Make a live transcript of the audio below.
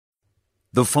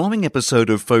The following episode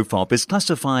of FOFOP is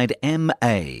classified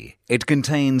MA. It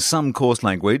contains some coarse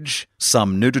language,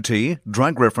 some nudity,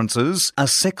 drug references, a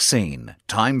sex scene,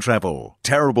 time travel,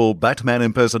 terrible Batman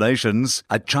impersonations,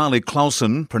 a Charlie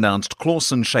Clausen, pronounced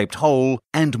Clausen-shaped hole,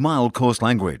 and mild coarse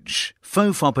language.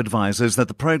 FOFOP advises that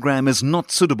the program is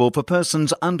not suitable for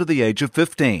persons under the age of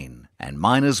 15, and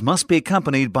minors must be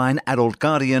accompanied by an adult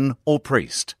guardian or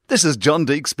priest. This is John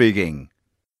Deek speaking.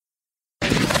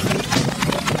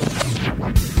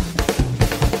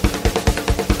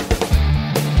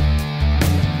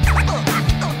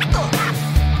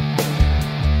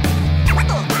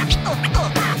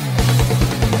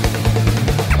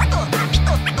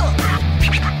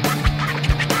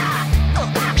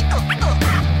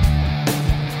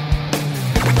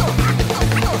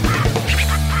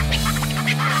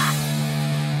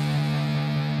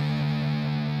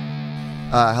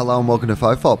 Hello and welcome to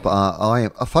FOFOP. I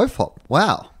am a FOFOP.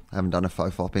 Wow. I haven't done a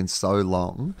FOFOP in so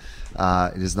long.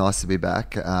 It is nice to be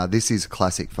back. This is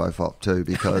classic FOFOP too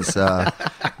because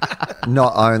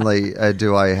not only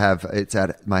do I have it's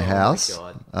at my house,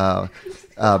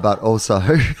 but also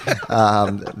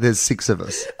there's six of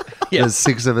us. Yep. There's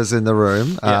six of us in the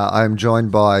room. I'm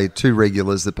joined by two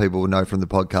regulars that people will know from the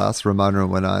podcast, Ramona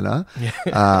and Winona.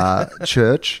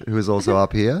 Church, who is also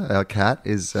up here. Our cat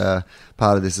is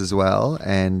part of this as well.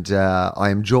 And I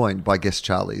am joined by guest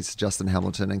Charlies, Justin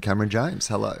Hamilton and Cameron James.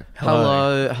 Hello.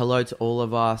 Hello to all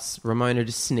of us. Ramona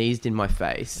just sneezed in my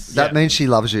face. That means she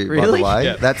loves you, by the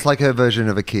way. That's like her version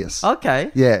of a kiss. Okay.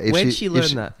 Yeah. Where'd she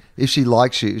learn that? If she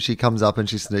likes you, she comes up and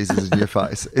she sneezes in your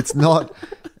face. It's not...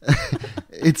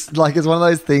 It's like it's one of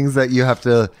those things that you have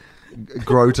to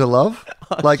grow to love.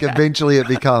 Like eventually it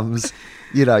becomes,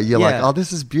 you're like, oh,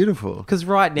 this is beautiful. Because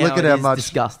right now it is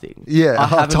disgusting. Yeah, I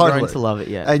haven't totally grown to love it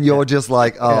yet. And you're just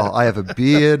like, oh, I have a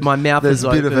beard. My mouth is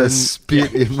open. There's a bit of a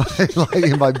spit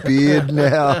in my beard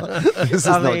now. This is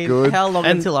not good. How long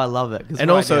until I love it?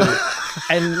 And also,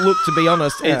 and look, to be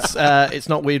honest, it's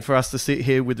not weird for us to sit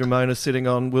here with Ramona sitting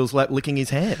on Will's lap licking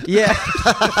his hand. Yeah.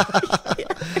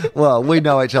 Well, we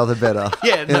know each other better.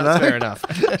 Yeah, that's fair enough.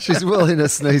 She's well in a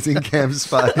sneezing Cam's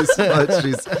face, but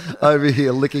she's over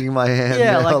here licking my hand.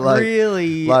 Yeah,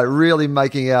 now, really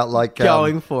making out like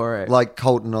going for it, like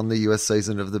Colton on the US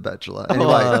season of The Bachelor. Anyway,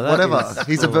 whatever.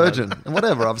 He's a virgin.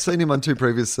 Whatever. I've seen him on 2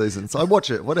 previous seasons. I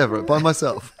watch it. Whatever, by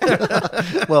myself.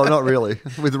 Well, not really.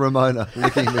 With Ramona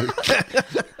licking me.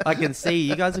 I can see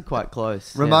you guys are quite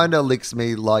close. Ramona licks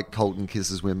me like Colton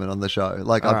kisses women on the show.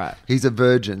 Like, he's a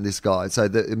virgin, this guy. So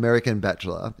the American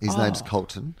Bachelor, his name's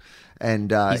Colton.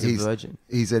 And he's a virgin.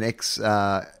 He's an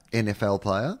ex-NFL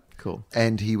player. Cool.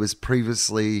 And he was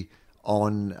previously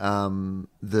on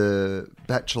The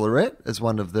Bachelorette as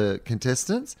one of the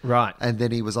contestants. Right. And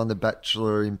then he was on The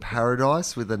Bachelor in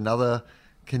Paradise with another...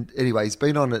 Anyway, he's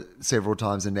been on it several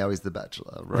times and now he's The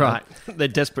Bachelor, right? They're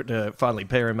desperate to finally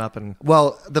pair him up. And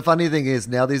well, the funny thing is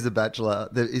now he's The Bachelor,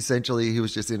 that essentially he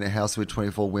was just in a house with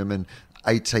 24 women,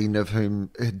 18 of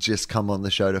whom had just come on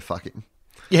the show to fuck him.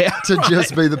 Yeah. To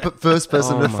just be the first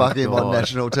person to fuck him on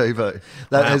national TV.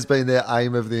 That has been their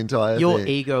aim of the entire thing. Your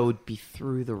ego would be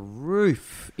through the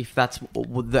roof if that's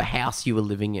the house you were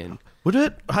living in. Would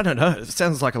it? I don't know. It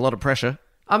sounds like a lot of pressure.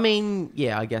 I mean,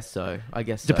 yeah, I guess so.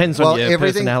 Depends on your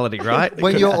personality, right?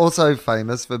 When you're also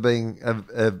famous for being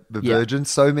a virgin,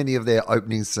 so many of their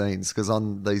opening scenes, because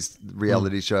on these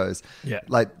reality shows,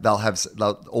 like they'll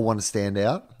all want to stand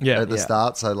out at the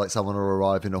start. So like someone will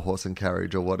arrive in a horse and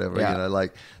carriage or whatever,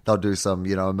 like they'll do some,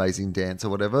 amazing dance or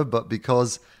whatever. But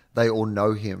because they all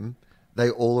know him, they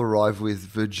all arrive with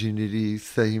virginity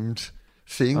themed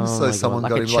things. So someone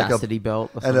got him like a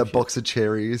belt and a box of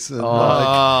cherries and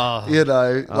here's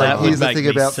the thing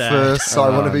about sad. First, so I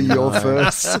want to be your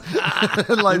first.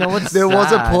 Like there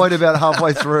was a point about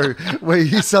halfway through where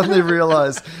he suddenly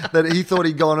realized that he thought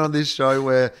he'd gone on this show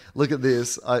where, look at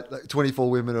this, 24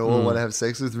 women who all want to have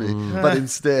sex with me, but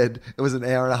instead it was an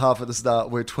hour and a half at the start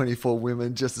where 24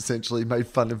 women just essentially made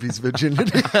fun of his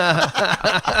virginity.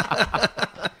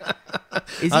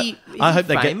 Is he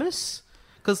famous?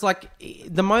 Because, like,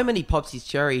 the moment he pops his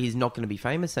cherry, he's not going to be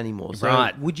famous anymore.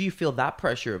 So would you feel that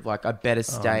pressure of, like, I better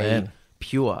stay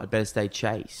pure, I better stay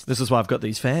chaste? This is why I've got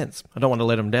these fans. I don't want to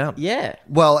let them down. Yeah.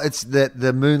 Well, it's the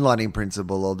moonlighting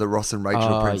principle or the Ross and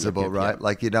Rachel principle, right? Yep.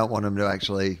 Like, you don't want them to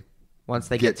actually once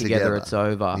they get together, it's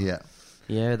over. Yeah.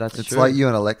 Yeah, that's true. It's like you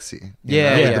and Alexi.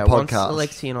 Yeah. The podcast.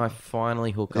 Once Alexi and I finally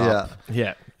hook up.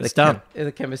 Yeah. It's done.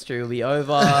 The chemistry will be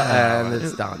over and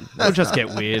it's done. We'll just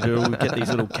get weird. We'll get these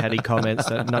little catty comments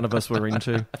that none of us were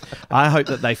into. I hope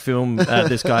that they film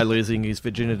this guy losing his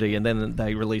virginity and then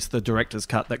they release the director's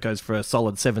cut that goes for a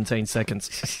solid 17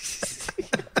 seconds.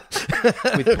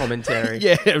 with commentary.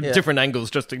 Yeah, different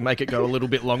angles just to make it go a little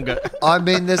bit longer. I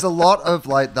mean, there's a lot of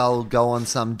like they'll go on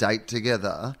some date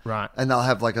together, right? And they'll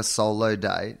have like a solo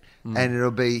date, and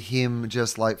it'll be him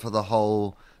just like for the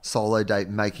whole solo date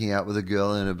making out with a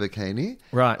girl in a bikini,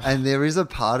 right? And there is a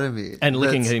part of me and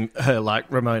licking her like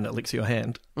Ramona licks your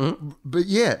hand, but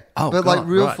yeah, but God, like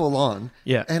real full on,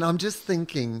 yeah. And I'm just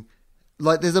thinking,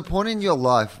 like, there's a point in your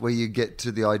life where you get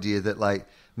to the idea that like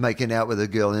making out with a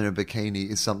girl in a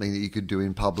bikini is something that you could do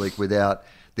in public without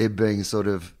there being sort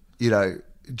of,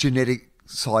 genetic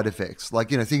side effects, like,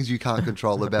 things you can't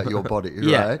control about your body,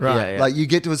 right? Yeah. Like you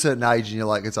get to a certain age and you're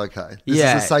like, it's okay. This is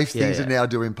a safe thing to now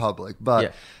do in public.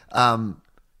 But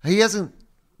he hasn't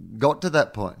got to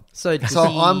that point. So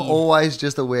I'm always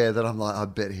just aware that I'm like, I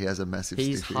bet he has a massive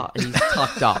stiffy. He's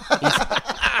tucked up.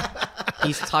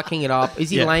 He's tucking it up.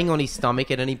 Is he laying on his stomach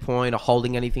at any point or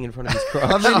holding anything in front of his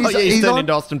crotch? I mean, he's turned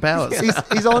into Austin Powers.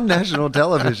 He's on national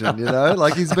television,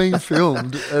 like he's being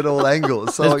filmed at all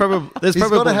angles. So he's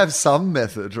got to have some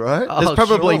method, right? There's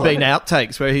probably been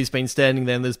outtakes where he's been standing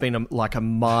there and there's been a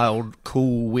mild,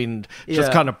 cool wind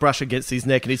just kind of brush against his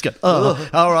neck and he's going,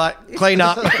 all right, clean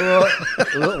up.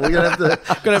 We're going to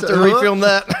have to refilm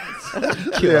that.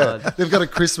 Yeah, they've got a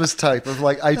Christmas tape of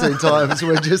like 18 times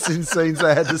where just in scenes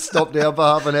they had to stop down for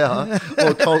half an hour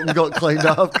or Colton got cleaned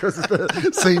up because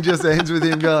the scene just ends with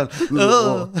him going,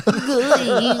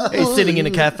 he's sitting in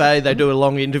a cafe, they do a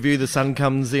long interview, the sun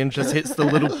comes in, just hits the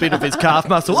little bit of his calf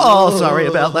muscle. Oh, sorry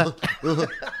about that.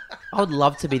 I would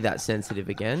love to be that sensitive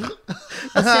again.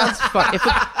 That sounds fun.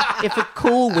 If a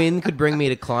cool wind could bring me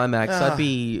to climax, I'd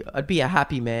be a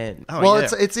happy man.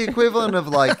 It's the equivalent of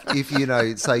like if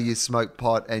say you smoke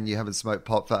pot and you haven't smoked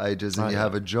pot for ages and you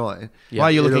have a joint. Why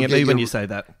are you looking at me when you say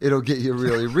that? It'll get you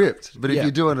really ripped. But if you're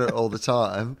doing it all the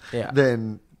time,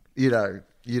 then you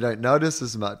don't notice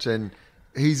as much. And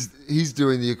he's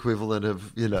doing the equivalent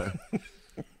of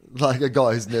like a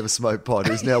guy who's never smoked pot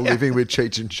who's now living with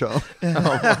Cheech and Chong. Oh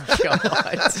my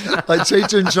God. Like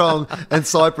Cheech and Chong and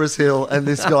Cypress Hill and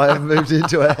this guy have moved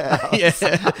into a house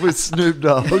with Snoop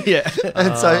Dogg. Yeah.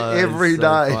 And so every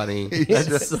day. Funny.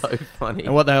 It's so funny.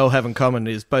 And what they all have in common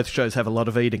is both shows have a lot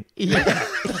of eating. Yeah.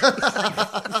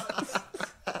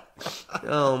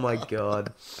 Oh my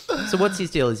God. So what's his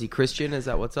deal? Is he Christian? Is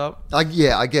that what's up?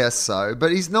 Yeah, I guess so.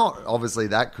 But he's not obviously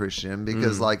that Christian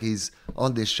because like he's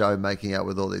on this show making out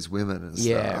with all these women and stuff.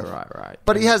 Yeah, right.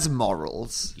 But he has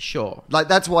morals. Sure. Like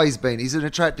that's why he's an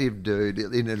attractive dude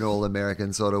in an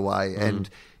all-American sort of way. And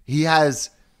he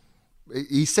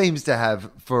seems to have,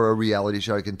 for a reality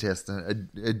show contestant,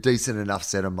 a decent enough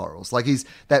set of morals. Like he's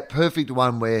that perfect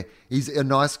one where he's a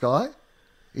nice guy.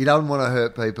 He doesn't want to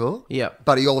hurt people. Yeah.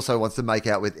 But he also wants to make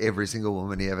out with every single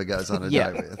woman he ever goes on a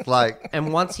date with. Like,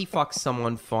 and once he fucks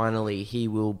someone, finally, he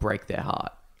will break their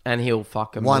heart. And he'll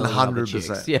fuck a million other chicks.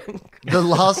 100%. Yeah. The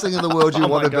last thing in the world you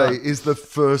want to be is the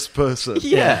first person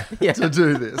to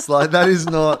do this. Like, that is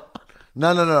not...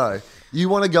 No. You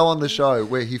want to go on the show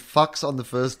where he fucks on the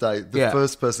first date, the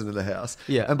first person in the house.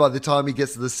 Yeah. And by the time he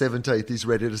gets to the 17th, he's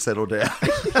ready to settle down.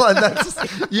 Like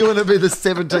you want to be the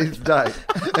 17th date.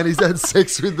 And he's had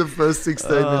sex with the first 16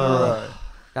 in a row.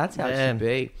 That's how it should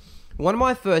be. One of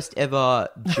my first ever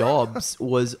jobs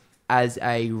was as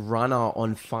a runner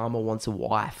on Farmer Wants a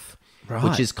Wife,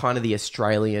 which is kind of the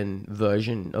Australian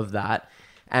version of that.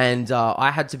 And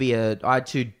I had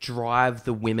to drive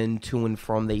the women to and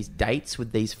from these dates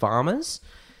with these farmers.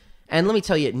 And let me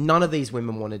tell you, none of these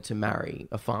women wanted to marry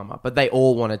a farmer, but they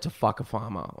all wanted to fuck a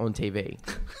farmer on TV.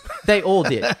 They all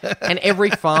did. And every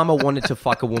farmer wanted to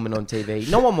fuck a woman on TV.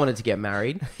 No one wanted to get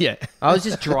married. Yeah. I was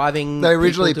just driving. They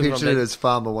originally pictured it as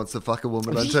farmer wants to fuck a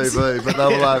woman on TV, but they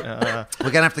were like,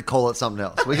 we're going to have to call it something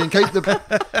else. We can keep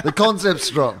the concept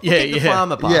strong. The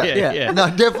farmer part. Yeah. No,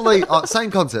 definitely.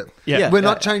 Same concept. Yeah. We're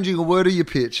not changing a word of your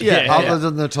pitch other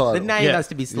than the title. The name has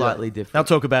to be slightly different. I'll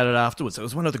talk about it afterwards. It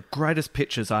was one of the greatest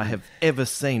pitches I have ever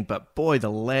seen, but boy,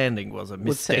 the landing was a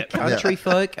misstep. We'll take country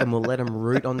folk and we'll let them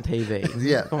root on TV.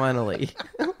 Yeah. Finally.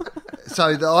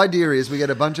 So the idea is we get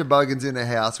a bunch of bogans in a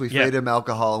house, we feed them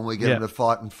alcohol, and we get them to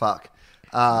fight and fuck.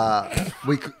 But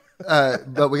we're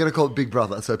going to call it Big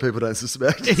Brother so people don't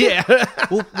suspect. Yeah.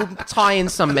 We'll tie in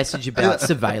some message about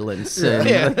surveillance.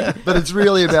 But it's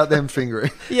really about them fingering.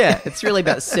 Yeah, it's really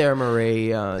about Sarah Marie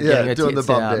getting her doing tits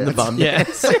the bum out. dance. The bum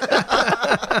dance.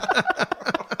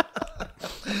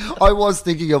 I was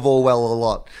thinking of Orwell a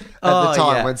lot at the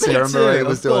time when Sarah Marie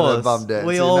was doing her bum dance.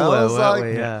 We all were, weren't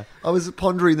we? Yeah. I was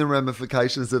pondering the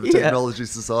ramifications of a technology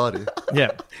society.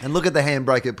 Yeah. And look at the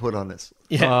handbrake it put on us.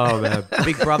 Yeah. Oh, man.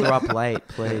 Big Brother up late,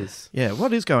 please. Yeah,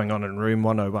 what is going on in room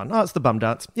 101? Oh, it's the bum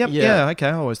dance. Yep, yeah, okay.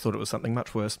 I always thought it was something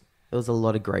much worse. There was a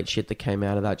lot of great shit that came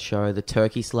out of that show. The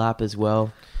turkey slap as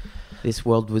well. This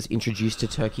world was introduced to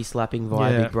turkey slapping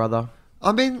via Big Brother.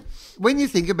 I mean, when you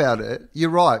think about it, you're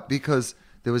right, because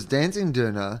there was Dancing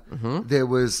Duna, there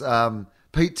was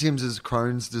Pete Timms'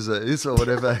 Crohn's disease or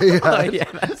whatever he had. Oh, yeah,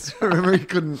 that's right. Remember, he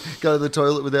couldn't go to the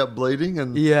toilet without bleeding,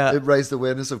 and it raised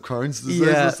awareness of Crohn's disease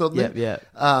or something.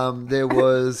 There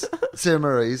was Sarah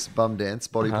Marie's bum dance,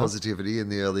 body positivity in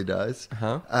the early days.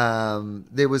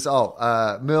 There was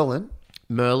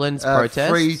Merlin's protest.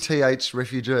 Free TH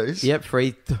refugees. Yep,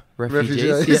 free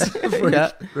refugees. Free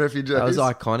refugees. That was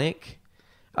iconic.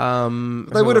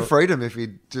 They would have freed him if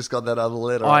he'd just got that other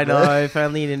letter. I know, if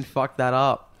only he didn't fuck that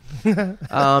up.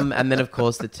 And then, of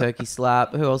course, the turkey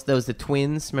slap. Who else? There was the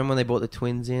twins. Remember when they brought the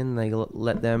twins in? They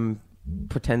let them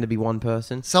pretend to be one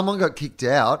person. Someone got kicked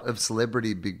out of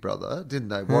Celebrity Big Brother, didn't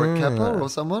they? Warwick Kappa or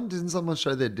someone? Didn't someone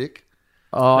show their dick?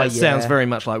 Oh, that sounds very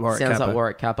much like Warwick Kappa. Sounds like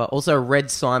Warwick Kappa. Also, Red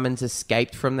Simons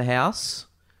escaped from the house.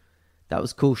 That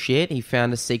was cool shit. He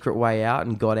found a secret way out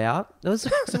and got out. There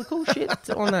was some cool shit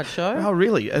on that show. Oh,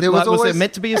 really? Was there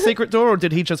meant to be a secret door, or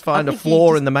did he just find a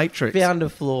flaw in the Matrix? Found a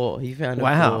flaw. He found a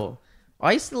flaw.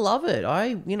 I used to love it.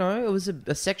 It was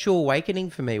a sexual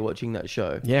awakening for me watching that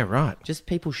show. Yeah, right. Just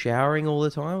people showering all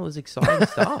the time. It was exciting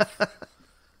stuff.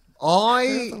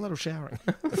 I a little showering.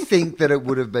 think that it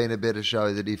would have been a better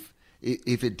show that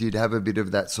if it did have a bit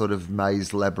of that sort of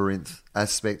maze labyrinth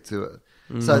aspect to it.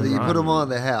 So that you put them on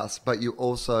the house, but you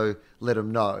also let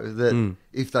them know that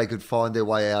if they could find their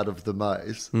way out of the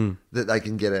maze, that they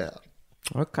can get out.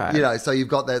 Okay. So you've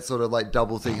got that sort of like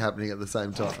double thing happening at the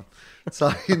same time.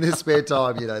 So in their spare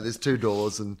time, there's two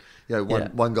doors, and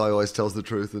one guy always tells the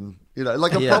truth, and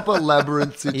like a proper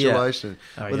labyrinth situation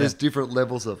where there's different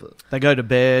levels of it. They go to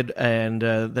bed, and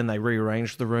then they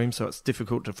rearrange the room, so it's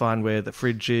difficult to find where the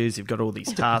fridge is. You've got all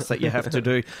these tasks that you have to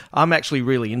do. I'm actually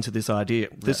really into this idea.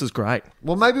 This is great.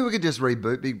 Well, maybe we could just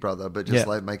reboot Big Brother, but just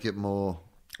make it more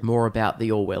about the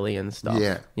Orwellian stuff.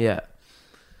 Yeah.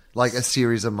 Like a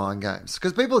series of mind games.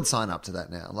 Because people would sign up to that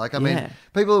now. Like, I mean,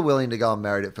 people are willing to go on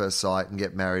Married at First Sight and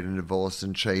get married and divorced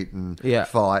and cheat and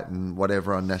fight and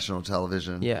whatever on national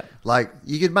television. Yeah. Like,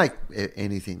 you could make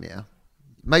anything now.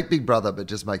 Make Big Brother, but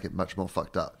just make it much more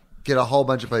fucked up. Get a whole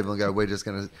bunch of people and go, we're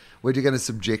going to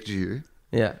subject you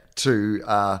to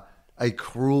a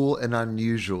cruel and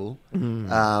unusual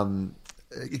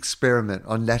experiment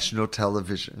on national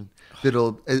television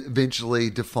that'll eventually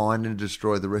define and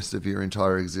destroy the rest of your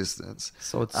entire existence.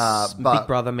 So it's Big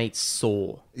Brother meets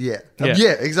Saw. Yeah,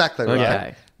 exactly right.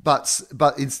 Okay.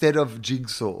 But instead of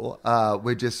Jigsaw,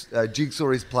 we're just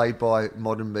Jigsaw is played by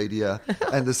modern media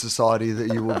and the society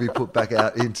that you will be put back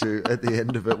out into at the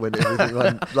end of it when everything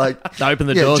they open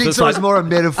the doors. Jigsaw is more a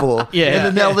metaphor, an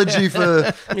analogy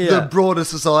for the broader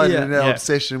society and our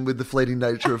obsession with the fleeting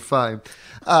nature of fame.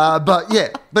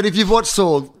 But if you've watched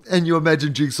Saw and you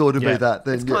imagine Jigsaw to be that,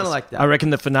 then it's kind of like that. I reckon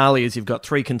the finale is you've got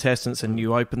 3 contestants and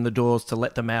you open the doors to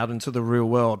let them out into the real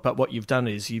world. But what you've done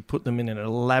is you put them in an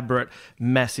elaborate,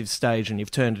 massive stage, and you've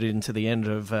turned it into the end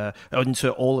of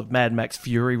into all of Mad Max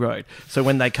Fury Road. So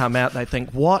when they come out, they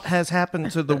think, "What has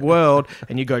happened to the world?"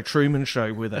 And you go Truman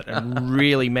Show with it and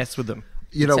really mess with them.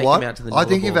 You know what? I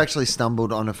think you've actually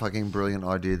stumbled on a fucking brilliant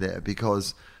idea there,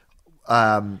 because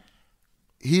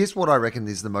here's what I reckon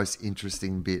is the most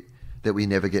interesting bit that we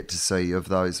never get to see of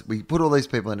those. We put all these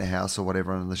people in a house or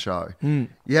whatever on the show.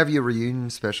 You have your reunion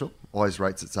special, always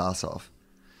rates its ass off.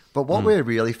 But what we're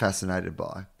really fascinated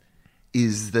by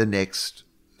is the next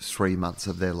 3 months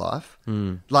of their life.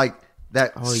 Like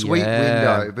that sweet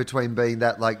window between being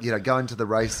that, going to the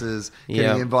races,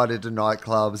 getting invited to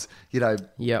nightclubs,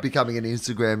 becoming an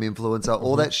Instagram influencer,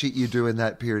 all that shit you do in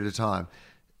that period of time.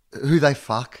 Who they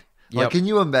fuck. Like, can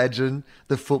you imagine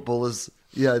the footballers,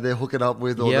 they're hooking up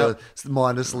with, or the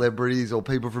minor celebrities or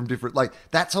people from different,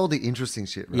 that's all the interesting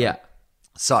shit, right? Yeah.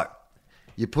 So,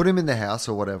 you put him in the house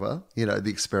or whatever, the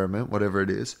experiment, whatever it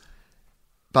is.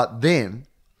 But then,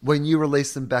 when you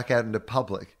release them back out into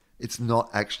public, it's not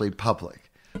actually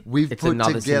public. We've put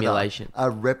together simulation. A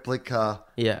replica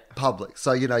public.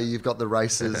 So, you've got the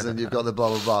races and you've got the blah,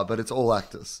 blah, blah, but it's all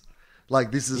actors.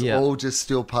 Like, this is all just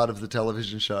still part of the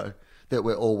television show that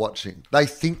we're all watching. They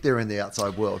think they're in the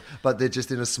outside world, but they're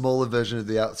just in a smaller version of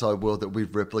the outside world that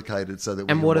we've replicated so that we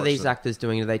can what are watch these them. Actors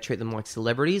doing? Do they treat them like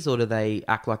celebrities, or do they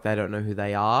act like they don't know who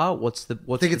they are?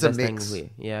 I think it's a mix.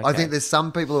 Yeah, okay. I think there's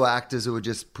some people who are actors who are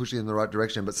just pushing in the right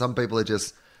direction, but some people are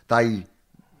just they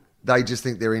just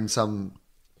think they're in some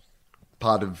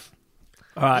part of.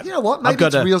 All right. You know what? Maybe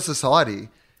it's real society.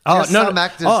 Some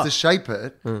actors to shape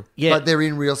it, but they're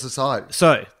in real society.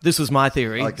 So this was my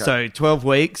theory. Okay. So 12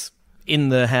 weeks in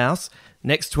the house,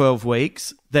 next 12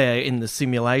 weeks there in the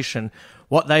simulation.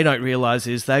 What they don't realise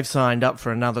is they've signed up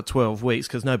for another 12 weeks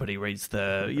because nobody reads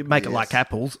you make it like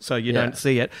apples, so you don't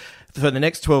see it. For the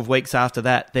next 12 weeks after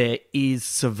that, there is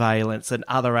surveillance and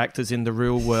other actors in the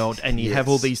real world, and you have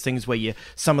all these things where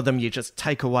some of them you just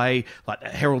take away, like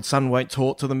Herald Sun won't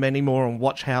talk to them anymore and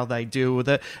watch how they deal with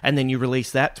it, and then you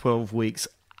release that 12 weeks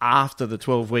after the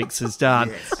 12 weeks is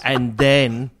done, and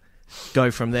then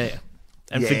go from there.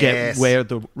 And forget where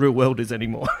the real world is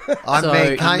anymore. I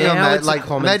mean, can't you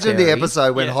imagine the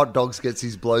episode when Hot Dogs gets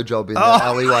his blowjob in the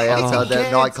alleyway outside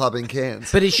that nightclub in Cairns?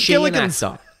 But is she an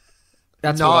actor?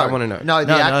 That's what I want to know. No,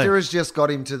 the actor has just got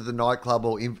him to the nightclub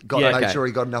or made sure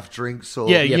he got enough drinks. Or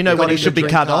you know when he should be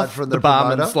cut off from the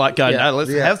barman's like, no,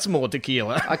 let's have some more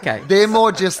tequila. Okay. They're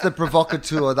more just the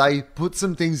provocateur. They put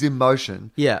some things in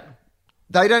motion. Yeah.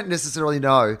 They don't necessarily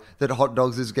know that Hot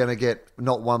Dogs is going to get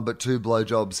not one but two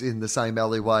blowjobs in the same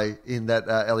alleyway, in that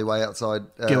alleyway outside...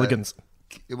 Gilligan's.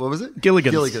 What was it?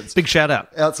 Gilligan's. Big shout out.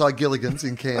 Outside Gilligan's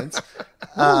in Cairns.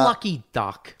 What a lucky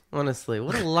duck. Honestly,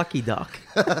 what a lucky duck.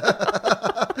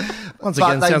 Once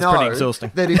again, sounds pretty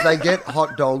exhausting. That if they get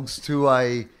Hot Dogs to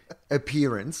a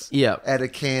appearance at a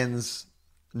Cairns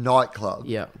nightclub,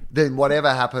 then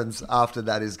whatever happens after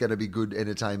that is going to be good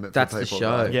entertainment for people. That's the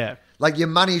show. Right? Yeah. Like your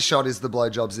money shot is the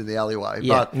blowjobs in the alleyway,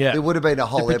 but there would have been a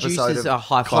whole episode of the producers are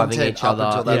high-fiving each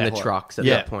other in the trucks at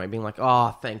that point, being like,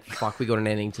 oh, thank fuck, we got an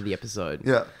ending to the episode.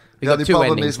 Yeah. We got two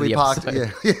endings to the parked.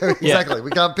 episode. Yeah, exactly.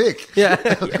 We can't pick.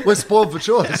 Yeah. We're spoiled for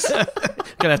choice.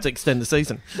 Gonna have to extend the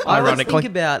season. I Ironically, always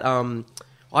think about.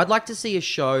 I'd like to see a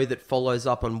show that follows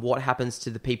up on what happens to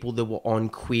the people that were on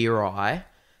Queer Eye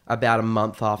about a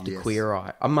month after Queer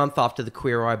Eye. A month after the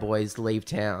Queer Eye boys leave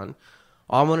town.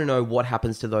 I want to know what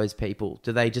happens to those people.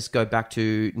 Do they just go back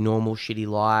to normal shitty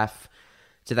life?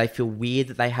 Do they feel weird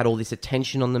that they had all this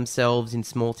attention on themselves in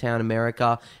small town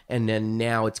America and then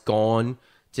now it's gone?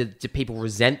 Do people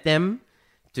resent them?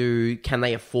 Can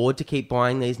they afford to keep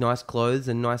buying these nice clothes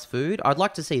and nice food? I'd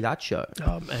like to see that show.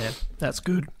 Oh, man. That's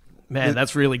good. Man,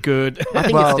 that's really good. I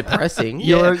think it's depressing.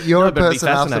 You're a person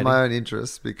after my own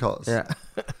interests because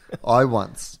I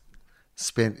once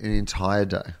spent an entire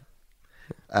day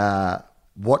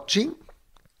watching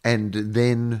and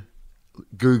then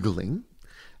Googling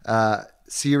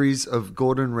series of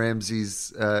Gordon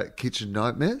Ramsay's Kitchen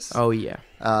Nightmares. Oh, yeah.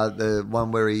 The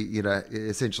one where he,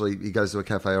 essentially he goes to a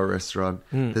cafe or a restaurant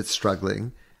that's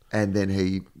struggling and then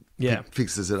he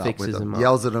fixes it up with them.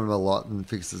 Yells at them a lot and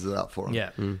fixes it up for them.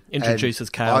 Yeah. Introduces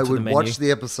Kale to the menu. I would watch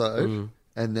the episode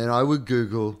and then I would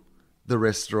Google the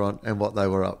restaurant and what they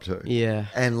were up to. Yeah.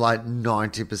 And like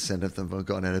 90% of them have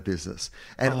gone out of business.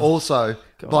 And also,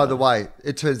 by the way,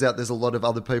 it turns out there's a lot of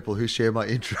other people who share my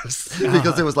interests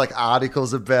because there was like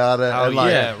articles about it. Oh, and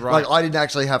like, yeah, right. Like I didn't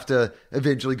actually have to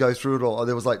eventually go through it all.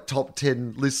 There was like top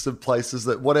 10 lists of places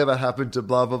that whatever happened to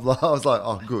blah, blah, blah. I was like,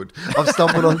 oh, good. I've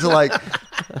stumbled onto like...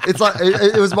 It's like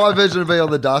it was my version of being on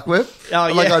the dark web. Oh,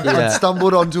 yeah. Like I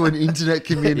stumbled onto an internet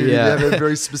community that had a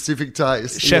very specific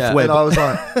taste. Chef Web. And I was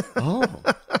like, oh,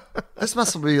 this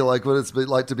must be like what it's been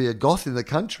like to be a goth in the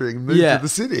country and move to the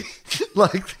city.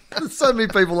 Like, there's so many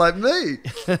people like me.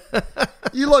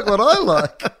 You like what I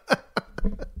like.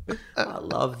 I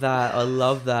love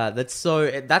that.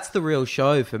 That's the real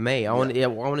show for me. I want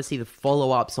to see the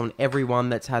follow-ups on everyone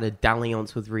that's had a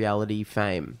dalliance with reality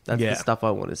fame. That's the stuff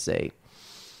I want to see.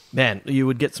 Man, you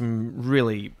would get some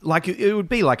really... it would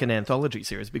be like an anthology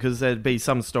series because there'd be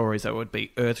some stories that would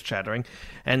be earth-shattering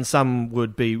and some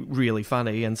would be really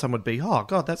funny and some would be, oh,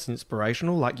 God, that's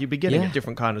inspirational. Like, you'd be getting a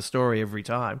different kind of story every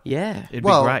time. Yeah. It'd be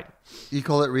great. You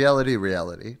call it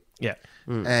reality. Yeah.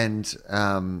 And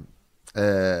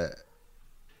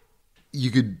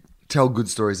you could tell good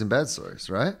stories and bad stories,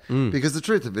 right? Because the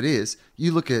truth of it is,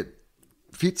 you look at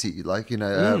Fitzy,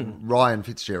 Ryan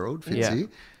Fitzgerald, Fitzy,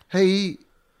 he... he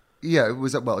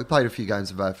played a few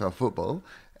games of AFL football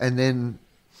and then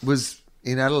was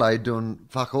in Adelaide doing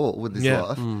fuck all with his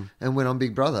life and went on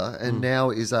Big Brother and now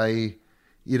is a,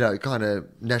 kind of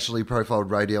nationally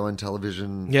profiled radio and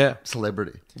television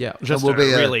celebrity. Yeah, just a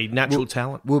really natural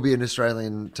talent. Will be an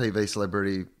Australian TV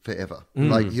celebrity forever.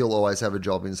 Like he'll always have a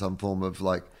job in some form of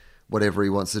like whatever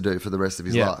he wants to do for the rest of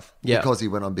his life because he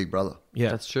went on Big Brother. Yeah,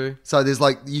 that's true. So there's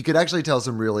you could actually tell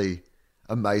some really...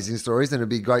 amazing stories, and it'd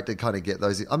be great to kind of get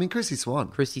those. I mean, Chrissy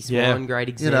Swan, great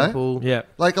example. Yeah,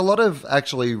 like a lot of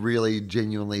actually really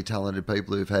genuinely talented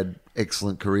people who've had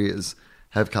excellent careers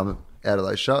have come out of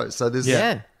those shows. So there's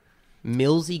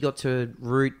Millsy got to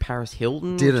root Paris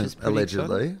Hilton. Didn't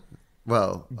allegedly. Exciting.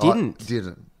 Well,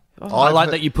 didn't. Oh. I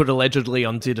like that you put allegedly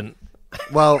on didn't.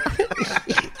 Well,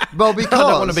 because I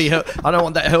don't want to be. I don't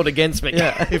want that held against me.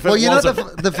 Yeah.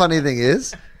 The funny thing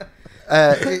is.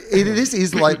 This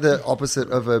is like the opposite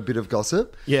of a bit of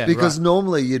gossip. Yeah, because right.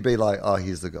 normally you'd be like, oh,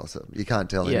 here's the gossip. You can't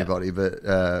tell anybody, but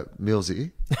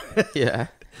Millsy Yeah.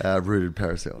 rooted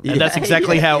Paris Hilton. And that's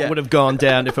exactly how it would have gone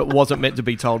down if it wasn't meant to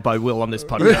be told by Will on this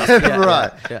podcast.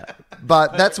 Right. Yeah.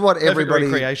 But that's what everybody.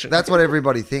 recreation. That's what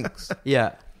everybody thinks.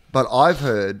 Yeah. But I've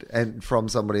heard, and from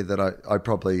somebody that I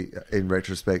probably, in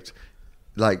retrospect,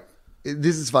 like,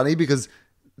 this is funny because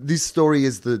this story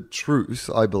is the truth,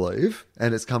 I believe,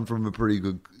 and it's come from a pretty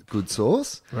good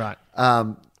source. Right.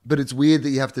 But it's weird that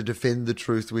you have to defend the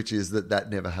truth, which is that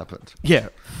never happened. Yeah.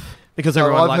 Because So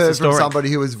everyone I've likes the heard from story.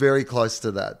 somebody who was very close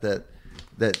to that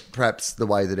perhaps the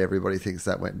way that everybody thinks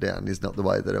that went down is not the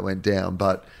way that it went down,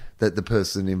 but that the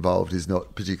person involved is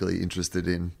not particularly interested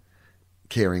in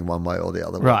caring one way or the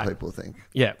other what people think.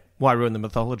 Yeah. Why ruin the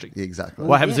mythology? Yeah, exactly.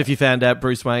 What happens if you found out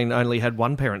Bruce Wayne only had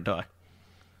one parent die?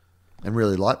 And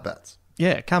really like bats.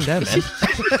 Yeah, calm down, man.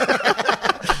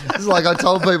 It's like I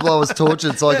told people I was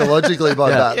tortured psychologically by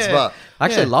bats, but I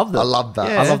actually love them. I love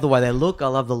bats. I love the way they look. I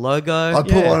love the logo. I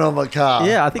put one on my car.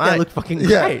 Yeah, I think they look fucking great.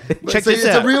 Yeah. Check See, this it's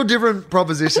out. a real different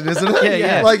proposition, isn't it?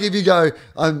 Yeah. Like if you go,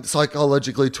 I'm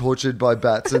psychologically tortured by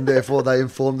bats and therefore they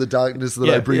inform the darkness that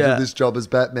I bring to this job as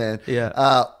Batman.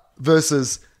 Yeah.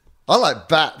 Versus, I like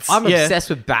bats. I'm obsessed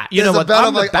with bats. You know As a what? bat,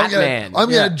 I'm the like, Batman. I'm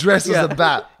going to dress as a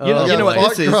bat. You know what fight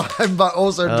this is? crime, but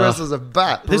also dress as a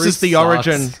bat. This is the sucks.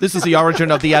 origin. This is the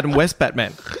origin of the Adam West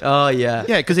Batman. Oh, yeah.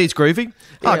 Yeah, because he's groovy.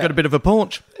 I got a bit of a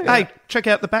paunch. Hey, check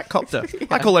out the Batcopter.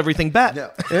 I call everything Bat.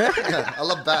 Yeah, I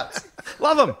love bats.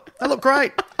 Love them. They look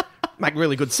great. Make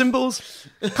really good symbols.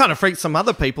 Kind of freaks some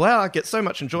other people out. I get so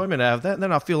much enjoyment out of that. And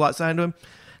then I feel like saying to him,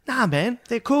 nah, man,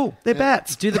 they're cool. They're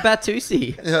bats. Do the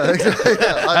Batusi. Yeah, exactly.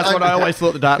 That's what I always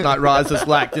thought the Dark Knight Rises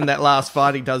lacked. In that last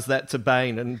fight, he does that to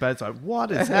Bane. And Bane's like,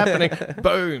 what is happening?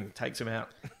 Boom. Takes him out.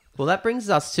 Well, that brings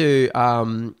us to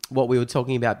what we were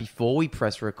talking about before we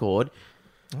press record.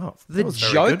 Oh, The that was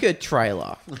very Joker good.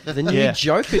 trailer. The new Yeah.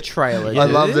 Joker trailer. I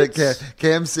love dudes. that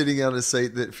Cam's sitting on a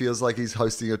seat that feels like he's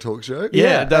hosting a talk show.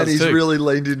 Yeah, it does and he's too. really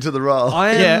leaned into the role.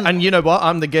 I am Yeah, and you know what?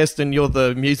 I'm the guest and you're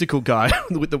the musical guy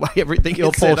with the way everything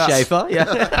your is Paul set up. Schaefer. Yeah.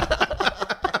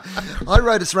 I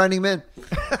wrote It's Raining Men.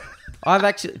 I've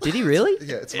actually. Did he really?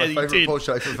 Yeah, it's Yeah, my you favourite did. Paul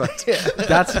Schaefer fact.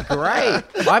 That's great.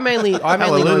 I mainly know him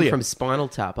Hallelujah. from Spinal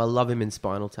Tap. I love him in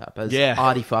Spinal Tap as Yeah.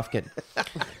 Artie Fufkin,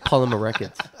 Polymer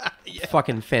Records.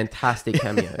 Fucking fantastic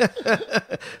cameo.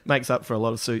 Makes up for a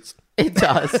lot of suits. It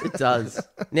does. It does.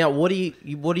 Now, what do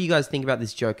you guys think about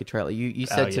this Joker trailer? You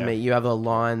said to yeah. me you have a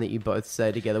line that you both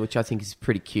say together, which I think is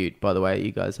pretty cute. By the way,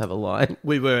 you guys have a line.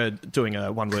 We were doing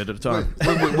a one word at a time.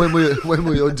 when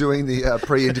we were doing the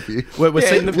pre-interview. We're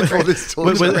seeing the before this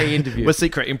talk. Pre-interview. We're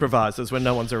secret improvisers when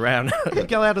no one's around.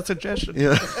 Go out a suggestion.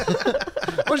 Yeah.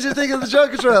 What did you think of the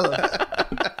Joker trailer?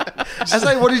 Did you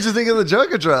say, what did you think of the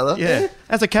Joker trailer? Yeah,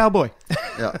 as a cowboy.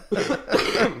 Yeah.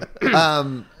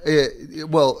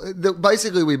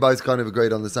 Basically, we both kind of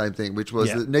agreed on the same thing, which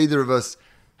was that neither of us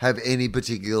have any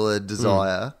particular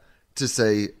desire to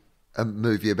see a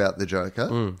movie about the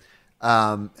Joker.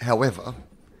 However,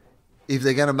 if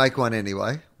they're going to make one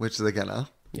anyway, which they're going to,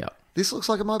 Yeah. this looks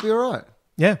like it might be all right.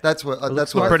 Yeah, That's what.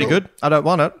 That's what. I pretty thought. good. I don't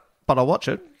want it, but I'll watch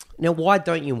it. Now, why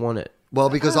don't you want it? Well,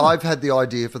 because I've had the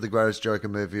idea for the greatest Joker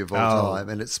movie of all time,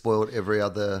 and it's spoiled every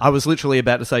other. I was literally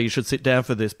about to say you should sit down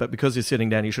for this, but because you're sitting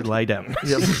down, you should lay down.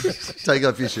 Yep. Take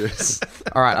off your shoes.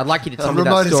 All right, I'd like you to tell me that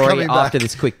Ramona's story coming back. after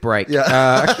this quick break.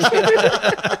 Yeah.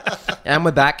 And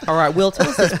we're back. All right, Will, tell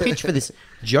us this pitch for this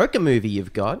Joker movie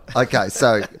you've got. Okay,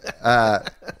 so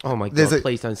Oh my There's God, a-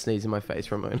 please don't sneeze in my face,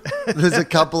 Ramon. there's a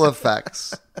couple of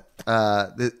facts.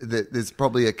 There's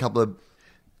probably a couple of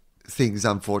things,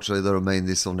 unfortunately, that'll mean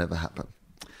this will never happen.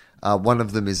 One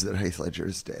of them is that Heath Ledger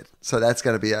is dead. So that's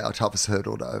going to be our toughest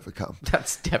hurdle to overcome.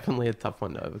 That's definitely a tough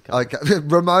one to overcome. Okay.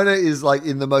 Ramona is like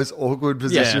in the most awkward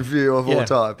position for you of all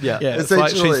time. Yeah. Yeah, it's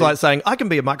like, Essentially, she's like saying, I can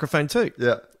be a microphone too.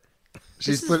 yeah.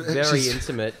 This is very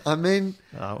intimate. I mean,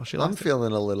 Oh, well, she I'm likes it.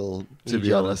 feeling a little, to You be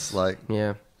jealous? honest, like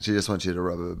Yeah. she just wants you to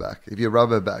rub her back. If you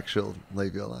rub her back, she'll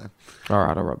leave you alone. All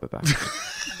right, I'll rub it back.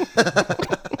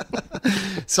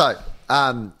 So,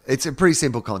 it's a pretty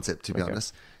simple concept, to be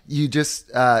honest. You just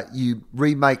you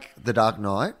remake The Dark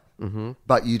Knight,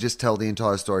 but you just tell the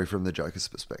entire story from the Joker's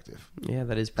perspective, Yeah,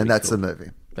 that is pretty and that's cool. the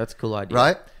movie, That's a cool idea.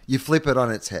 right? You flip it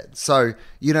on its head. So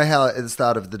you know how at the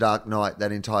start of The Dark Knight,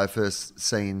 that entire first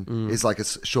scene is like a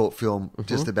short film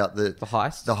just about the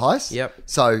heist. The heist. Yep.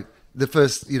 So the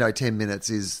first 10 minutes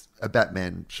is a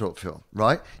Batman short film,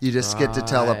 right? You just get to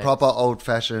tell a Right. proper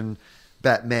old-fashioned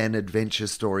Batman adventure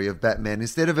story of Batman,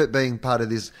 instead of it being part of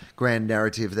this grand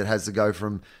narrative that has to go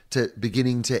from to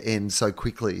beginning to end so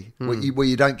quickly, where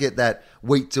you don't get that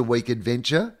week to week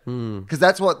adventure, because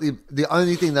that's what the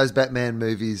only thing those Batman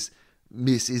movies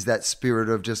miss is that spirit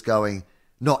of just going,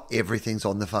 not everything's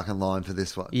on the fucking line for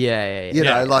this one. Yeah. You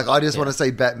know, like I just want to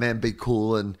see Batman be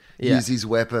cool and use his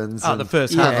weapons. Oh, and the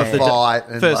first half of the fight.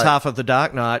 half of the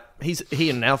Dark Knight,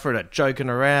 he and Alfred are joking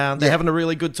around. They're having a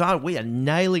really good time. We are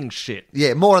nailing shit.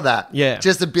 Yeah, more of that. Yeah.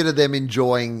 Just a bit of them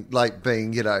enjoying, like,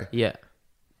 being,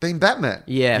 being Batman.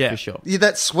 Yeah, for sure. Yeah,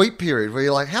 that sweet period where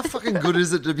you're like, how fucking good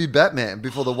is it to be Batman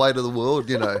before the weight of the world,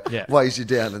 weighs you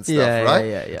down and stuff, right?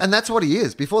 Yeah. And that's what he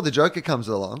is. Before the Joker comes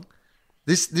along,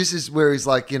 this is where he's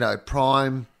like,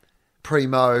 prime,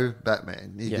 primo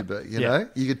Batman. You could be,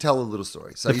 you could tell a little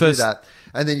story. So do that,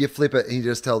 and then you flip it and you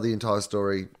just tell the entire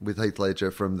story with Heath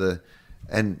Ledger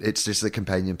and it's just a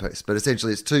companion piece. But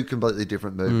essentially it's two completely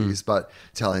different movies, but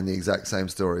telling the exact same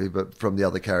story, but from the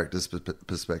other characters'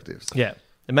 perspectives. Yeah.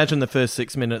 Imagine the first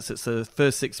 6 minutes. It's the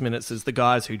first 6 minutes is the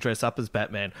guys who dress up as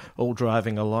Batman all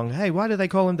driving along. Hey, why do they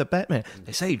call him the Batman?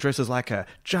 They say he dresses like a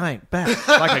giant bat,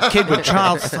 like a kid with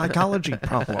child psychology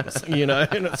problems, and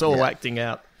it's all acting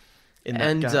out in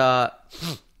that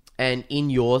game. And in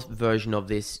your version of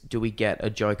this, do we get a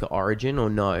Joker origin or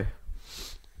no?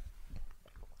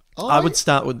 I would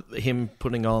start with him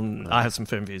putting on... I have some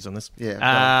firm views on this. Yeah.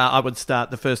 I would start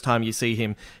the first time you see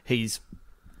him,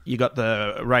 you got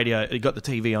the radio, you got the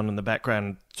TV on in the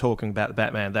background talking about the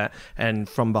Batman, and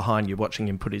from behind you're watching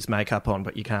him put his makeup on,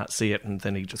 but you can't see it, and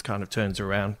then he just kind of turns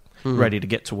around, ready to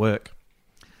get to work.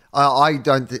 I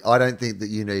don't think that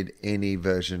you need any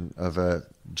version of a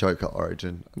Joker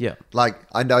origin. Yeah. Like,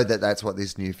 I know that that's what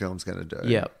this new film's going to do.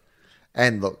 Yeah.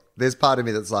 And look, there's part of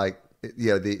me that's like,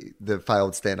 the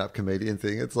failed stand-up comedian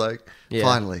thing. It's like,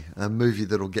 finally, a movie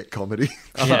that'll get comedy.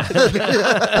 Yeah.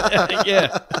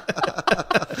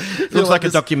 Looks like a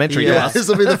documentary to us. This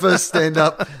will be the first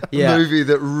stand-up movie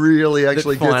that really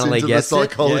actually gets into the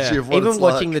psychology of what Even it's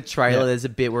watching like. the trailer, there's a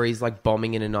bit where he's like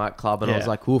bombing in a nightclub, and I was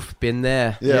like, oof, been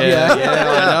there. Yeah.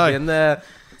 I know. Been there.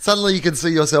 Suddenly you can see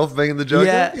yourself being the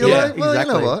Joker. You're like, well,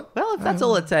 exactly. you know what? Well, if that's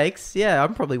all it takes,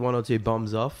 I'm probably 1 or 2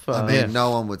 bombs off. I mean,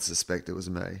 no one would suspect it was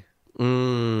me.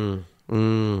 Would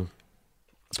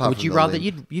you rather...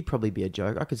 You'd probably be a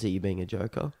Joker. I could see you being a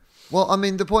Joker. Well, I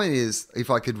mean, the point is, if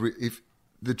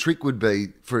the trick would be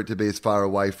for it to be as far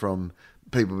away from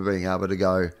people being able to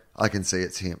go, I can see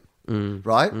it's him,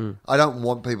 right? I don't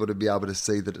want people to be able to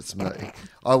see that it's me.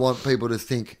 I want people to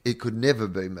think it could never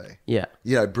be me. Yeah.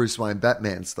 Bruce Wayne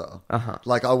Batman style.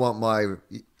 Like, I want my,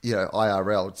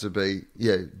 IRL to be,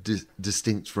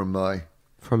 distinct from my...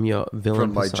 From your villain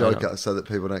From my persona. Joker, so that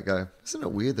people don't go, isn't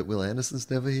it weird that Will Anderson's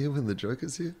never here when the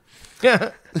Joker's here?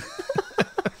 Yeah.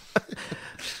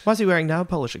 Why is he wearing nail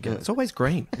polish again? It's always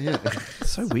green. Yeah. It's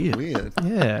so weird.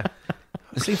 Yeah.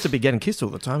 He seems to be getting kissed all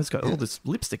the time. He's got all this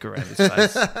lipstick around his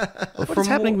face. What's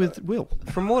happening with Will?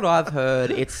 From what I've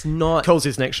heard, it's not... Calls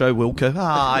his next show Wilker.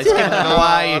 He's giving it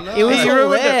away. No. It was all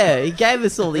there. He gave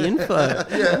us all the info.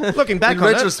 Looking back in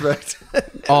retrospect.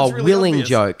 really willing obvious.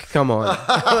 joke. Come on.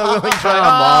 Willing joke.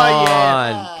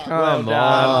 Come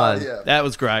on. Yeah. That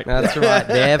was great. That's right.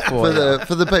 There for you.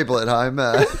 For the people at home,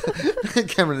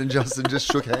 Cameron and Justin just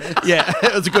shook hands. Yeah,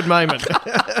 it was a good moment.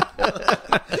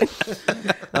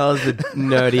 That was the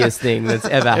nerdiest thing that's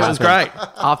ever happened. It was great.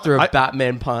 After a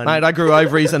Batman pun. Mate, I grew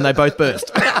ovaries and they both burst.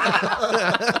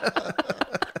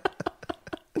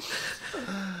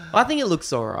 I think it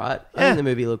looks all right. I think the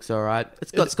movie looks all right.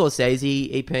 It's got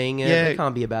Scorsese EPing it. It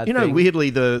can't be a bad thing. Weirdly,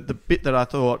 the bit that I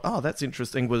thought, that's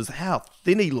interesting, was how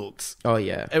thin he looks. Oh,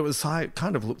 yeah. It was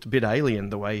kind of looked a bit alien,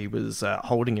 the way he was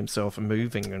holding himself and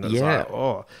moving. And it was like,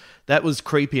 that was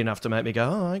creepy enough to make me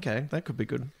go, okay, that could be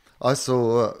good. I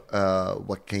saw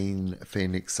Joaquin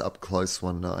Phoenix up close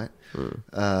one night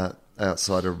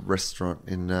outside a restaurant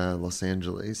in Los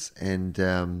Angeles, and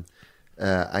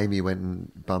Amy went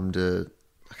and bummed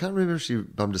I can't remember if she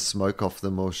bummed a smoke off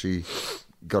them or she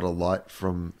got a light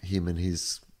from him and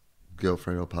his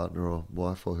girlfriend or partner or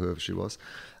wife or whoever she was.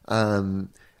 And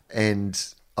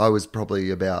I was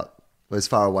probably about as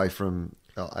far away from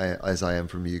as I am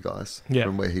from you guys,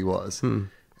 from where he was.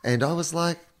 And I was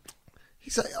like,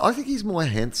 I think he's more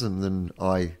handsome than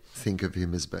I think of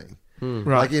him as being.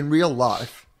 Right. Like in real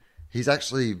life, he's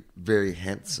actually very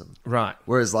handsome. Right.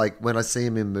 Whereas like when I see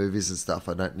him in movies and stuff,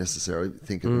 I don't necessarily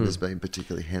think of him as being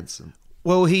particularly handsome.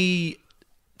 Well, he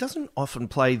doesn't often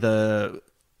play the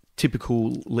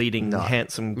typical leading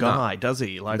handsome guy, does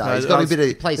he? Like, he's got a bit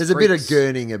of, plays there's a bit of freaks.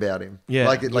 gurning about him. Yeah.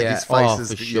 like his face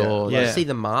is for sure. Yeah. Like, see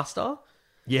The Master?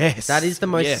 Yes. That is the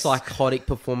most psychotic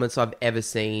performance I've ever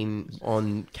seen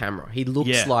on camera. He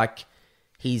looks like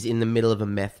he's in the middle of a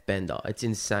meth bender. It's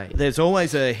insane. There's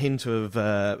always a hint of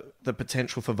the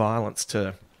potential for violence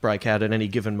to break out at any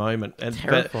given moment.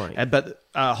 Terrifying. But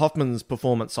Hoffman's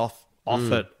performance off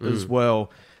it as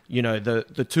well, you know,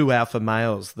 the two alpha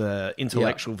males, the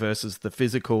intellectual versus the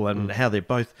physical, and how they're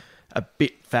both a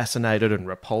bit fascinated and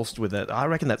repulsed with it. I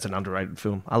reckon that's an underrated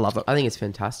film. I love it. I think it's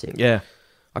fantastic. Yeah.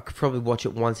 I could probably watch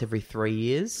it once every 3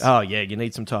 years. Oh, yeah, you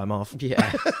need some time off.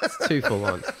 Yeah, it's too full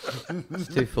on. It's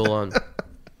too full on.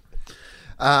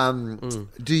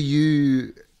 Do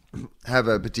you have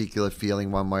a particular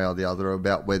feeling one way or the other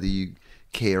about whether you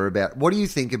care about... What do you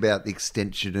think about the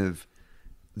extension of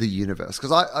the universe?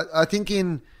 Because I think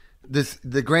in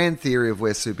the grand theory of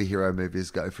where superhero movies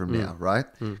go from now, right?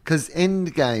 Because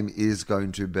Endgame is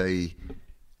going to be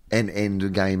an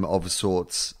endgame of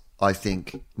sorts, I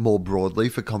think, more broadly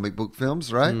for comic book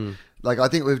films, right? Like, I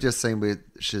think we've just seen with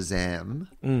Shazam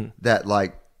that,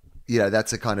 like, you know,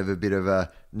 that's a kind of a bit of a,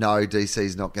 no,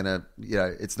 DC's not going to, you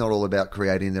know, it's not all about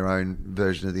creating their own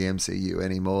version of the MCU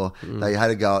anymore. They had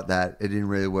a go at that. It didn't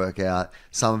really work out.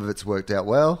 Some of it's worked out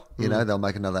well. You know, they'll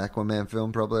make another Aquaman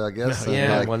film probably, I guess.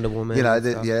 Yeah, like, Wonder Woman. You know,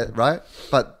 right?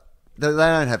 But they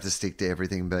don't have to stick to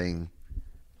everything being...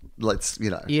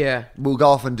 we'll go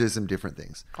off and do some different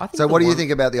things. So what do you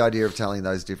think about the idea of telling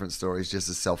those different stories just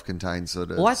as self-contained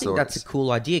sort of I think stories? that's a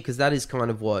cool idea, because that is kind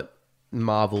of what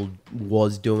Marvel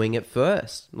was doing at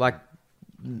first. Like,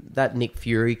 that Nick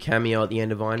Fury cameo at the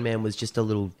end of Iron Man was just a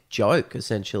little joke,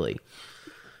 essentially.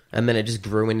 And then it just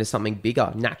grew into something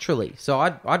bigger, naturally. So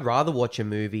I'd rather watch a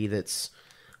movie that's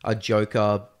a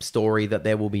Joker story that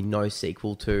there will be no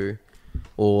sequel to,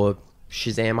 or...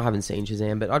 Shazam, I haven't seen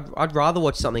Shazam, but I'd rather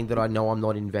watch something that I know I'm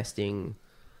not investing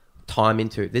time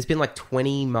into. There's been like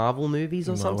 20 Marvel movies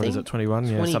or something. What is it, 21?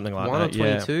 Yeah, something like that. 21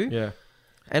 or 22? Yeah.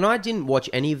 And I didn't watch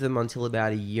any of them until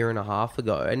about a year and a half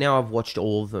ago, and now I've watched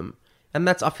all of them. And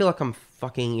I feel like I'm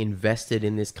fucking invested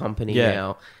in this company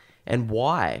now. And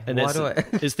why? And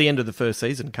it's the end of the first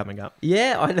season coming up.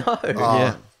 Yeah, I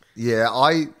know.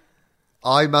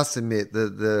 I must admit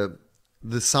that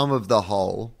the sum of the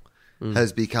whole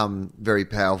has become very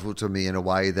powerful to me in a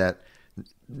way that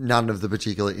none of the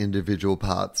particular individual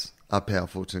parts are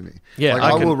powerful to me. Yeah, like,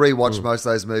 I will rewatch most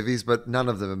of those movies, but none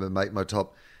of them would make my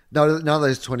top... No, none of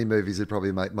those 20 movies would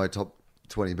probably make my top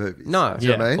 20 movies. No, do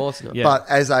you know what I mean? Of course not. Yeah. But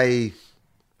as a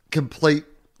complete...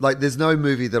 Like, there's no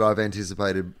movie that I've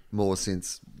anticipated more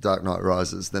since Dark Knight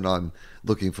Rises than I'm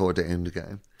looking forward to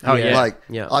Endgame. Oh, yeah. Like,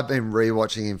 I've been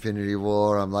rewatching Infinity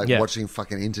War. I'm like watching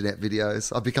fucking internet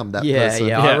videos. I've become that person.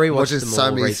 Yeah, I rewatched watching them so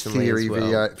all many recently theory, as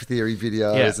well. theory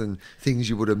videos and things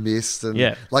you would have missed.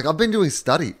 And like, I've been doing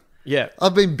study. Yeah.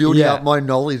 I've been building up my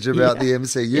knowledge about the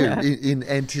MCU in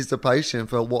anticipation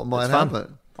for what might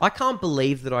happen. I can't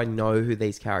believe that I know who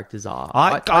these characters are.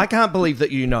 I can't believe that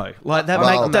you know. Like,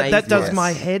 that does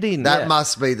my head in. That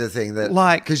must be the thing that...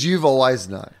 Like... Because you've always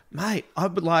known. Mate,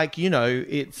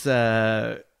 it's...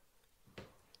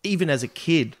 even as a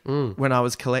kid, when I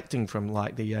was collecting from,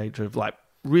 like, the age of, like,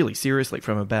 really seriously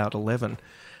from about 11,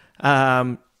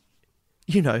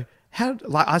 you know...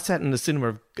 I sat in the cinema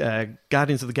of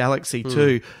Guardians of the Galaxy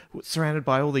 2, surrounded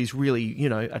by all these really, you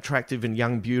know, attractive and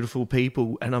young, beautiful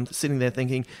people, and I'm sitting there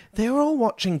thinking, they're all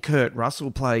watching Kurt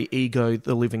Russell play Ego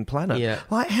the Living Planet. Yeah.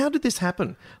 Like, how did this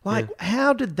happen? Like,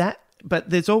 how did that... But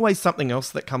there's always something else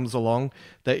that comes along.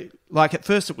 That, like, at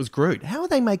first it was Groot. How are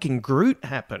they making Groot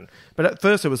happen? But at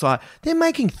first it was like, they're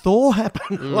making Thor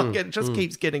happen. Like, it just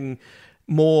keeps getting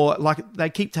more... Like, they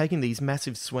keep taking these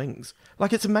massive swings.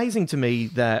 Like, it's amazing to me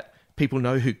that people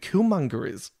know who Killmonger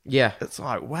is. Yeah. It's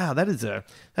like, wow,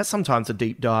 that's sometimes a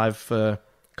deep dive for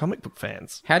comic book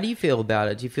fans. How do you feel about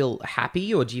it? Do you feel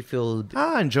happy, or do you feel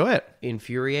I enjoy it.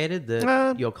 Infuriated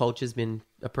that your culture's been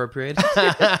appropriated?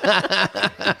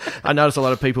 I notice a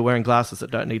lot of people wearing glasses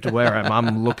that don't need to wear them.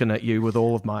 I'm looking at you with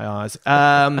all of my eyes.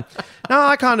 No,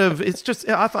 I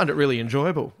find it really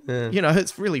enjoyable. Yeah. You know,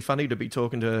 it's really funny to be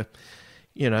talking to...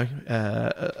 you know,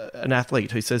 an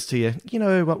athlete who says to you, you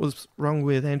know what was wrong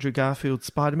with Andrew Garfield's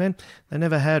Spider-Man? They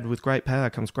never had, with great power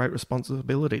comes great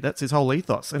responsibility. That's his whole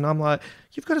ethos. And I'm like,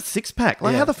 you've got a six-pack.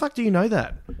 Like, how the fuck do you know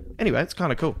that? Anyway, it's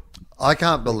kind of cool. I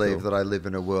can't believe that I live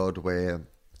in a world where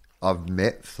I've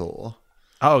met Thor.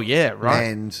 Oh, yeah, right.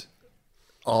 And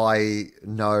I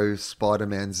know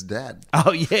Spider-Man's dad.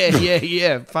 Oh,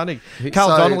 yeah. Funny.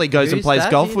 Carl Donnelly goes and plays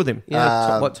golf with him.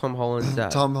 Yeah, Tom Holland's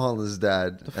dad? Tom Holland's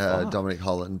dad, Dominic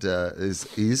Holland, is,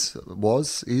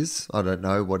 I don't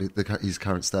know what his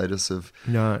current status of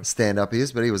stand-up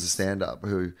is, but he was a stand-up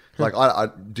who, like, I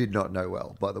did not know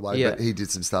well, by the way, but he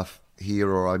did some stuff here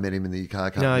or I met him in the UK. I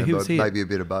can't No, he remember. was here. Maybe a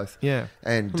bit of both. Yeah.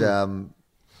 And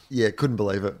yeah, couldn't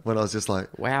believe it when I was just like,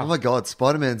 wow, oh my God,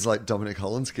 Spider-Man's like Dominic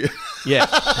Holland's kid. Yeah.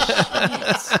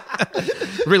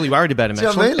 Really worried about him, Do you know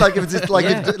actually. what I mean? Like if it's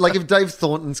just, if Dave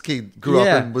Thornton's kid grew up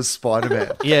and was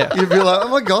Spider-Man, Yeah. you'd be like, oh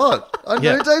my God, I know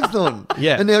Yeah. Dave Thornton.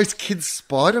 Yeah. And now his kid's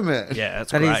Spider-Man. Yeah,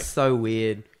 that's that great. is so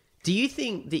weird. Do you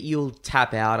think that you'll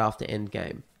tap out after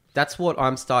Endgame? That's what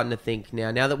I'm starting to think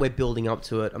now. Now that we're building up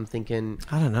to it, I'm thinking,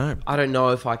 I don't know. I don't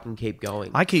know if I can keep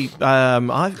going. I keep. I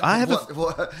have.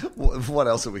 What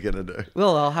else are we going to do?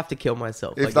 Well, I'll have to kill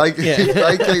myself. If I they, guess. if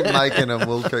they keep making them,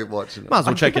 we'll keep watching them. Might as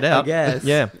well check it out. I guess.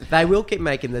 Yeah. They will keep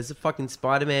making. There's a fucking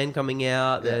Spider-Man coming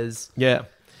out. There's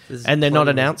And they're not plenty-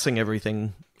 announcing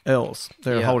everything else.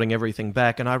 They're Yeah. holding everything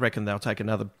back, and I reckon they'll take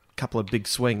another couple of big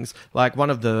swings. Like one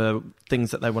of the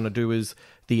things that they want to do is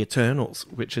the Eternals,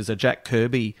 which is a Jack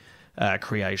Kirby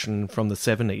creation from the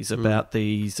 70s about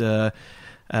these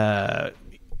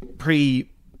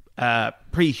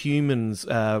pre-humans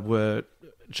were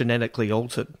genetically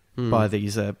altered by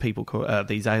these people,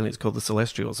 these aliens called the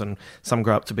Celestials, and some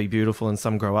grow up to be beautiful and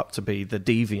some grow up to be the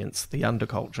deviants, the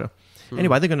underculture.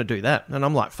 Anyway, they're going to do that, and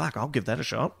I'm like, fuck, I'll give that a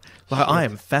shot. Like, I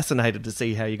am fascinated to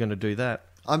see how you're going to do that.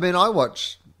 I mean, I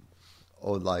watch,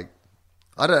 or like,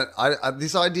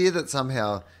 this idea that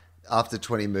somehow after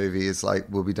 20 movies, like,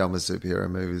 we'll be done with superhero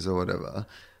movies or whatever.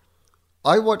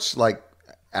 I watch, like,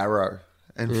 Arrow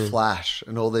and Flash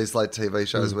and all these, like, TV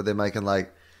shows where they're making,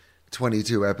 like,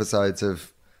 22 episodes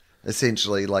of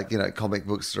essentially, like, you know, comic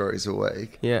book stories a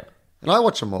week. Yeah. And I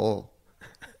watch them all.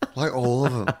 Like, all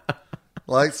of them.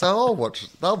 Like, so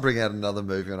they'll bring out another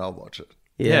movie and I'll watch it.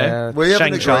 Yeah. We have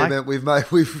an Shang-Chi.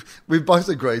 agreement. We've both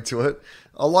agreed to it.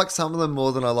 I like some of them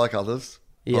more than I like others.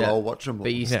 But I'll watch them all.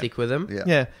 But you stick with them? Yeah.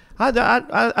 Yeah.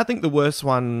 I think the worst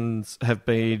ones have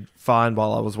been fine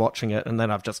while I was watching it, and then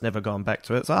I've just never gone back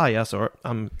to it. So, yeah, I saw it.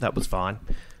 That was fine.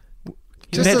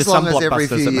 Just Compared as to long some as every blockbusters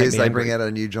that few make years me they angry. bring out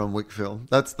a new John Wick film.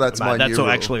 That's Mate, my that's new rule.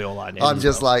 actually all I need. I'm as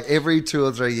just well. like, every 2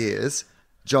 or 3 years,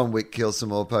 John Wick kills some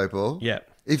more people. Yeah.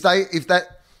 If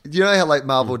that... You know how like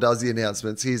Marvel does the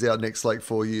announcements? Here's our next like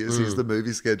 4 years. Here's the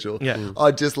movie schedule. Yeah.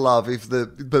 I'd just love if the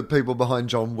people behind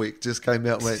John Wick just came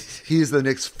out and went, here's the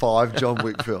next 5 John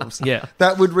Wick films. Yeah.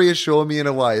 That would reassure me in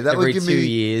a way. That Every would give 2 me...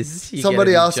 years. you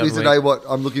Somebody get a asked me John today Wick. what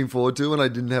I'm looking forward to, and I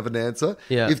didn't have an answer.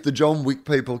 Yeah. If the John Wick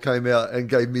people came out and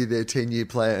gave me their 10-year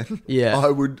plan, Yeah. I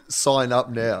would sign up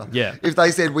now. Yeah. If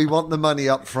they said, we want the money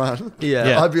up front,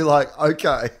 Yeah. I'd be like,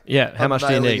 okay. Yeah, how I'm much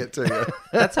do you mailing need? it to you.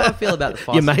 That's how I feel about the Fast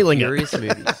You're and mailing it. Furious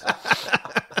movies.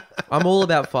 I'm all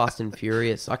about Fast and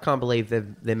Furious. I can't believe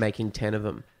they're making 10 of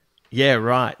them. Yeah,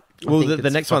 right. Well, think the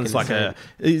it's next one's like fucking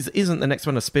isn't the next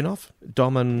one a spin-off?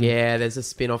 Dom and... Yeah, there's a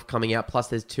spin-off coming out. Plus,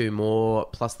 there's 2 more.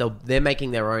 Plus, they're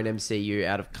making their own MCU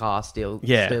out of car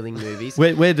stealing movies.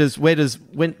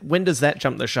 When does that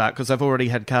jump the shark? Because I've already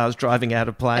had cars driving out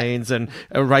of planes and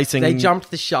racing. They jumped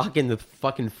the shark in the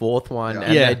fucking 4th one,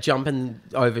 and Yeah. they're jumping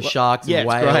over sharks yeah, and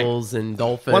it's great. whales and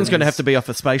dolphins. One's going to have to be off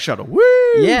a space shuttle. Woo!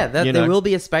 Yeah, You there know? will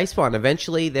be a space one.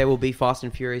 Eventually, there will be Fast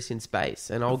and Furious in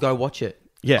space, and I'll go watch it.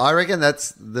 Yeah, I reckon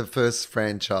that's the first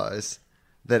franchise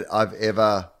that I've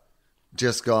ever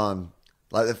just gone.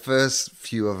 Like the first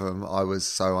few of them, I was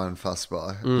so unfussed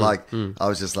by. I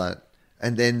was just like,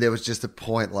 and then there was just a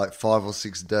point like 5 or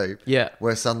 6 deep, Yeah.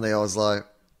 where suddenly I was like,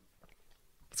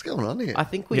 what's going on here? I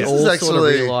think we This all is sort of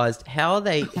actually- realised how are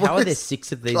there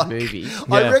 6 of these Like, movies?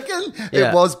 I Yeah. reckon Yeah.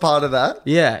 it was part of that.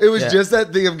 Yeah, It was yeah. just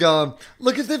that thing of going,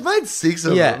 look, if they've made 6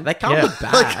 of Yeah, them. they can't Yeah. be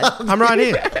bad. I'm right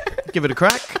here. Give it a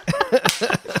crack.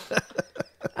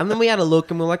 And then we had a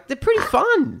look and we're like, they're pretty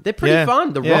fun. They're pretty Yeah,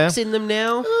 fun. The yeah. Rock's in them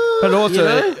now. But also, You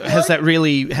know? has that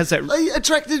They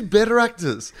attracted better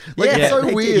actors. Like, Yeah, it's so they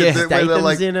did. weird Yeah. that where they're Statham's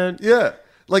like, in it. yeah,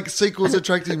 like sequels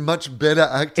attracting much better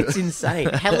actors. It's insane.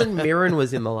 Helen Mirren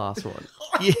was in the last one.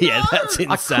 yeah, that's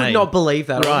insane. I could not believe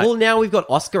that. Right. Well, now we've got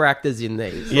Oscar actors in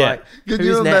these. Yeah. Like, Can who's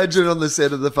you next? imagine on the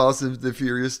set of the Fast and the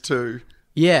Furious 2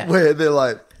 Yeah. where they're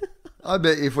like, I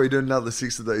bet if we do another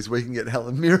 6 of these, we can get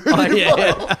Helen Mirren. Oh,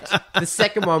 yeah. involved." The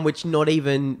second one, which not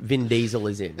even Vin Diesel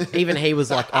is in. Even he was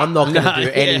like, I'm not going to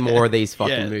do any more of these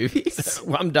fucking Yeah. movies.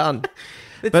 I'm done.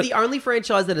 It's But- the only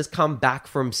franchise that has come back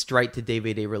from straight to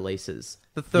DVD releases.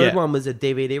 The third Yeah. one was a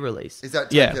DVD release. Is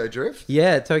that Yeah. Tokyo Drift?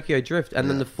 Yeah, Tokyo Drift. And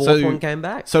then the fourth one came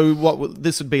back. So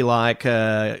this would be like,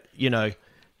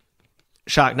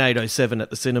 Sharknado 7 at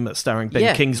the cinema starring Ben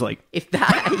Yeah. Kingsley. If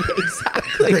that,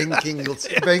 exactly.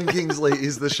 Ben Kingsley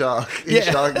is the shark in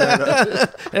Yeah.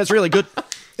 Sharknado. And it's really good.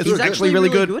 It's He's actually really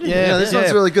good. in it. Yeah, this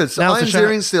one's really good. So Now's the Ian shark.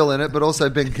 Zierin's still in it, but also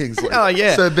Ben Kingsley. Oh,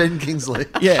 yeah. So Ben Kingsley.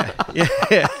 Yeah.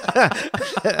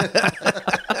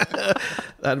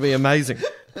 That'd be amazing.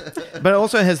 But it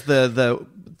also has the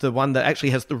one that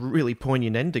actually has the really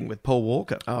poignant ending with Paul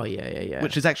Walker. Oh, yeah.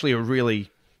 Which is actually a really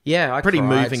I pretty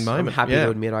cried. moving moment. I'm happy Yeah.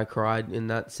 to admit I cried in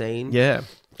that scene. Yeah.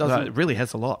 It really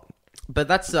has a lot. But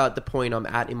that's the point I'm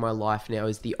at in my life now,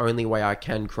 is the only way I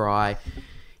can cry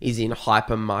is in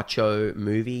hyper macho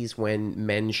movies when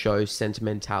men show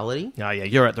sentimentality. Oh, yeah,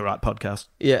 you're at the right podcast.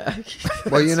 Yeah.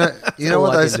 Well, you know all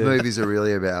what I those can do. movies are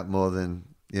really about more than,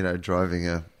 driving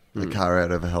a car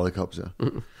out of a helicopter.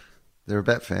 They're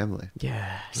about family.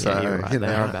 Yeah. So, you're right. They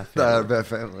are about They are family. about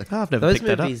family. Oh, I've never Those picked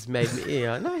that up. movies made me...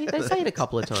 Yeah, no, they say it a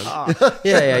couple of times. Oh,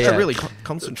 yeah. To really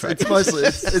concentrate. It's mostly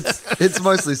it's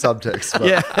mostly subtext. But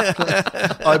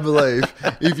Yeah. I believe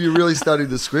if you really study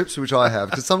the scripts, which I have,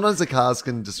 because sometimes the cars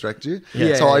can distract you.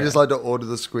 Yeah. So I Yeah. just like to order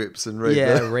the scripts and read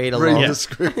read along. the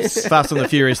scripts. Fast and the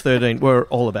Furious 13 were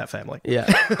all about family.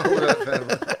 Yeah. All about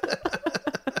family.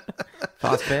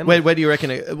 Fast family. Where do you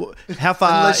reckon? How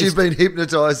far? Unless you've been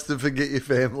hypnotized to forget your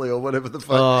family or whatever the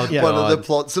fuck Oh, one God. of the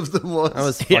plots of them was. That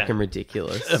was Yeah. fucking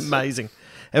ridiculous. Amazing.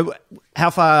 How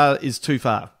far is too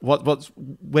far?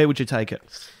 Where would you take it?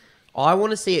 I want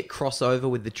to see it cross over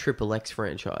with the Triple X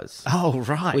franchise, Oh,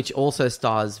 right. which also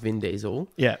stars Vin Diesel.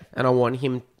 Yeah. And I want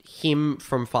him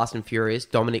from Fast and Furious,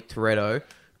 Dominic Toretto,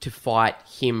 to fight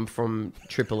him from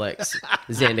Triple X,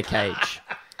 Xander Cage.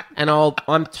 And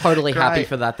I'm totally happy Great.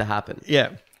 for that to happen.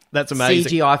 Yeah, that's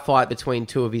amazing. CGI fight between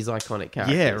two of his iconic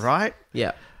characters. Yeah, right?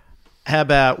 Yeah. How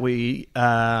about we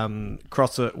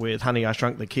cross it with Honey, I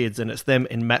Shrunk the Kids, and it's them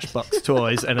in Matchbox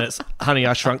toys, and it's Honey,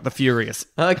 I Shrunk the Furious.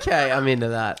 Okay, I'm into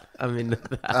that. I've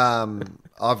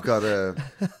got a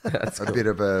bit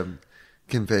of a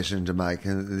confession to make,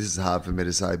 and this is hard for me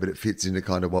to say, but it fits into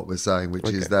kind of what we're saying, which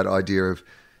is that idea of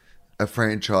a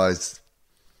franchise,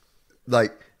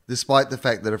 like, despite the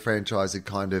fact that a franchise had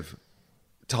kind of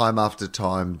time after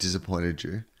time disappointed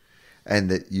you, and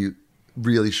that you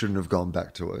really shouldn't have gone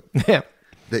back to it, Yeah.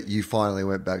 that you finally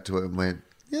went back to it and went,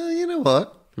 yeah, you know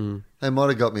what? They might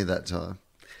have got me that time.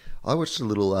 I watched a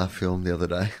little film the other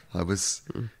day. It's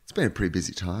been a pretty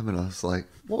busy time, and I was like,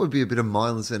 what would be a bit of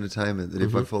mindless entertainment that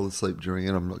if I fall asleep during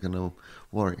it, I'm not going to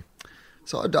worry.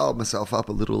 So I dialed myself up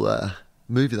a little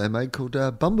movie they made called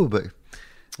Bumblebee.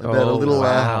 About a little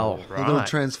wow. a little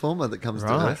transformer that comes to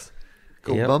Right. Earth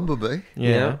called Yep. Bumblebee.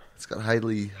 Yeah. It's got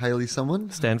Haley someone.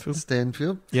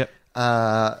 Stanfield. Yep.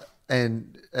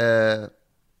 And I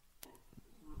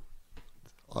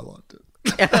liked it.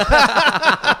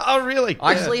 Oh, really?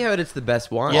 I actually heard it's the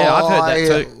best one. Yeah, I've heard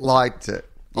that I too. liked it.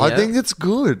 I Yeah. think it's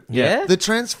good. Yeah? The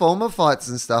Transformer fights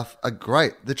and stuff are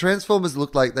great. The Transformers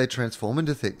look like they transform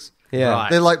into things. Yeah. Right.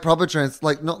 They're like proper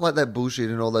like not like that bullshit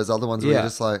and all those other ones where Yeah. you're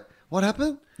just like, what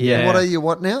happened? Yeah. And what are you,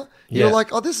 what now? Yeah. You're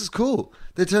like, oh, this is cool.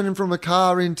 They're turning from a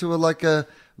car into a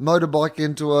motorbike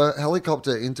into a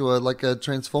helicopter into a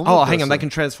transformer. Oh, hang on. person. They can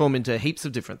transform into heaps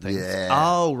of different things. Yeah.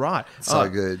 Oh, right. So Oh,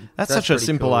 good. That's That's such a pretty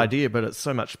simple cool. idea, but it's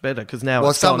so much better because now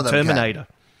Well, it's some gone of them can. Terminator.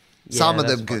 Some Yeah, of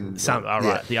them that's can. Some, all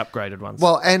yeah. right, the upgraded ones.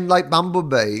 Well, and like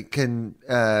Bumblebee can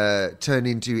turn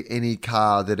into any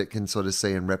car that it can sort of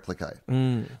see and replicate.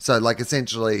 So, like,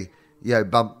 essentially,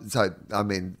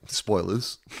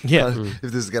 spoilers. Yeah. If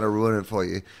this is going to ruin it for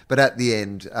you. But at the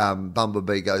end,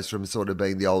 Bumblebee goes from sort of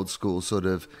being the old school sort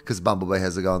of, because Bumblebee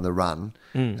has to go on the run,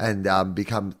 and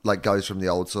goes from the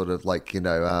old sort of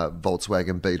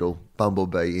Volkswagen Beetle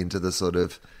Bumblebee into the sort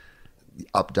of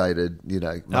updated,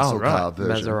 muscle right. car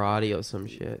version. Maserati or some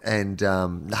shit. And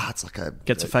it's like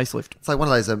Gets a facelift. it's like one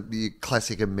of those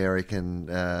classic American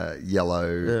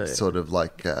yellow sort of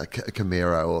like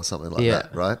Camaro or something like Yeah.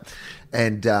 that, right?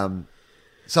 And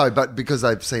but because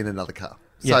they've seen another car,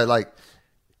 Yeah.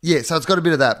 so it's got a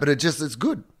bit of that, but it's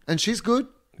good, and she's good.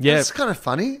 Yeah. It's kind of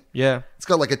funny. Yeah. It's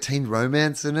got like a teen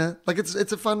romance in it. Like it's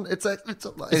a fun. Is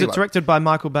Is it directed by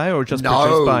Michael Bay or just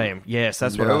produced by him? Yes,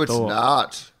 that's what I No, it's thought.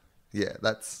 not. Yeah,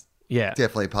 that's Yeah.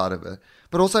 definitely part of it.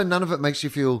 But also, none of it makes you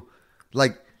feel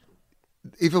like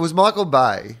if it was Michael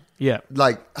Bay, Yeah.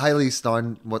 like Haley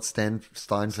Steinfeld,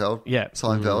 Yeah.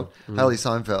 Seinfeld, Haley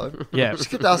Seinfeld, Yeah. she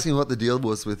kept asking what the deal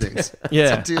was with things.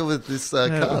 Yeah. What's the deal with this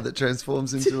car that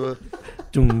transforms into a?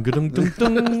 Dung, dung, dung,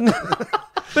 dung.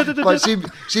 Like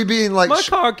she being like My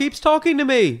car keeps talking to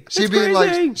me. she'd It's be in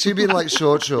crazy. like she'd be in like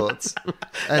short shorts,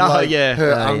 and Oh, like yeah.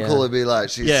 her Oh, uncle yeah. would be like,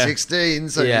 she's Yeah. 16,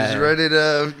 so Yeah. she's ready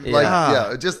to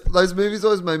Yeah. just those movies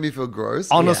always made me feel gross.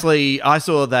 Honestly, I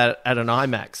saw that at an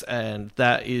IMAX, and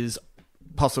that is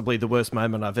possibly the worst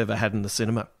moment I've ever had in the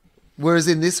cinema. Whereas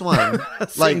in this one,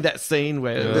 Seeing that scene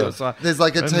where it was like, there's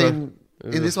like a remember- teen.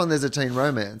 In this one, there's a teen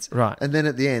romance, Right. And then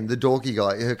at the end, the dorky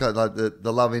guy, her kind of like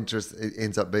the love interest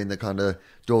ends up being the kind of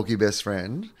dorky best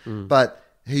friend, but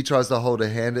he tries to hold her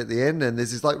hand at the end, and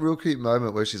there's this like real cute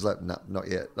moment where she's like, no, not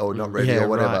yet, or not ready, or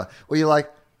whatever. Right. Where you're like,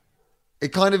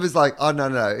 it kind of is like, oh,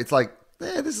 no. It's like,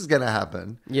 this is going to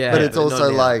happen. Yeah. But it's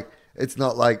also like, it's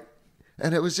not like,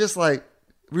 and it was just like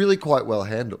really quite well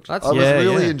handled. I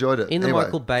really enjoyed it. In the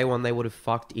Michael Bay one, they would have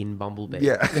fucked in Bumblebee.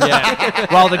 Yeah.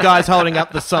 While the guy's holding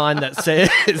up the sign that says,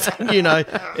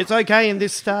 it's okay in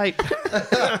this state.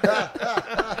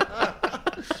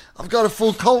 I've got a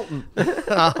full Colton.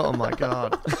 Oh, my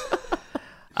God.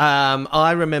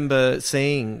 I remember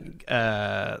seeing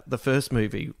the first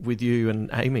movie with you and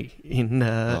Amy in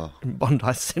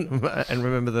Bondi Cinema, and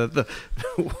remember the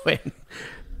when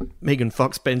Megan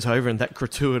Fox bends over in that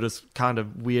gratuitous kind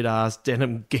of weird-ass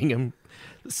denim gingham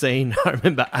scene. I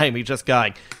remember Amy just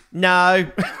going, no.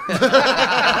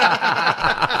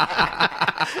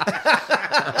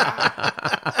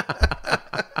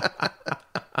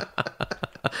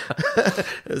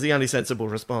 It was the only sensible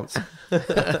response.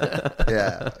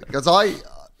 Yeah, because I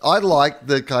like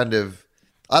the kind of...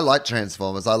 I like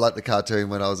Transformers. I like the cartoon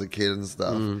when I was a kid and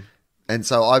stuff. And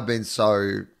so I've been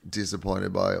so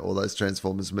disappointed by all those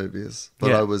Transformers movies.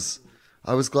 But I was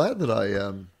glad that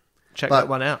I... Check that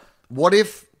one out. What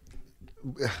if...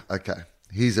 Okay,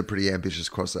 here's a pretty ambitious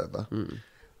crossover.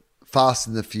 Fast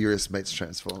and the Furious meets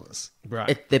Transformers.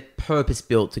 Right. They're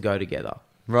purpose-built to go together.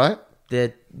 Right?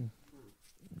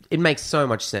 It makes so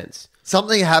much sense.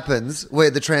 Something happens where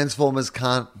the Transformers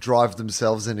can't drive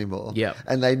themselves anymore. Yeah.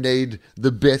 And they need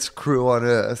the best crew on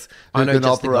Earth who I know can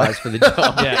just operate. the guys for the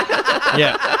job.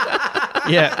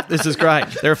 Yeah, this is great.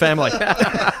 They're a family.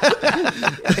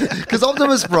 Because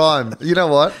Optimus Prime, you know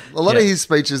what? A lot of his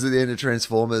speeches at the end of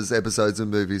Transformers episodes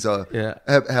and movies are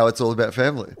how it's all about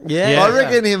family. Yeah. I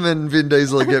reckon him and Vin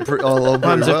Diesel get along pretty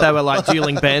Ones well. if they were like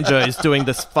dueling banjos doing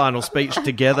this final speech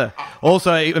together.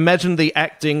 Also, imagine the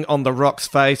acting on The Rock's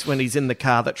face when he's in the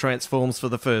car that transforms for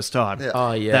the first time. Yeah.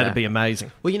 Oh, yeah. That'd be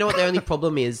amazing. Well, you know what? The only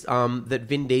problem is that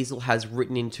Vin Diesel has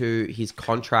written into his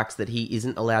contracts that he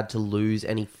isn't allowed to lose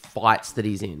any fights that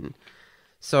he's in.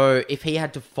 So if he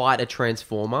had to fight a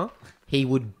Transformer, he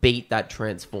would beat that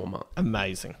Transformer.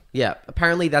 Amazing. Yeah.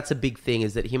 Apparently that's a big thing,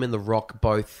 is that him and The Rock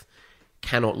both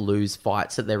cannot lose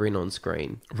fights that they're in on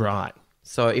screen. Right.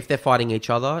 So if they're fighting each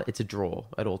other, it's a draw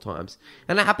at all times.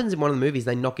 And it happens in one of the movies.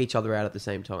 They knock each other out at the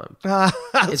same time.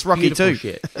 It's Rocky beautiful too.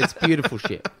 shit. It's beautiful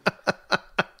shit.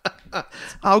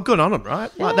 Oh, good on them, right?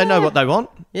 Like, they know what they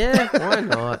want. Yeah, why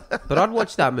not? But I'd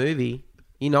watch that movie.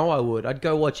 You know I would. I'd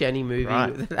go watch any movie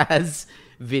that has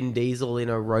Vin Diesel in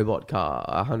a robot car,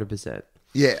 100%.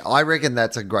 Yeah, I reckon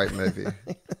that's a great movie.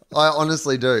 I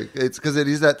honestly do. It's because it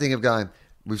is that thing of going,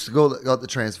 we've got the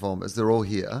Transformers, they're all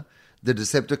here. The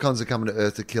Decepticons are coming to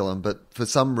Earth to kill them, but for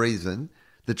some reason,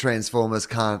 the Transformers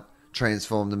can't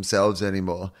transform themselves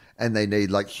anymore, and they need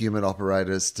like human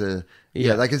operators to...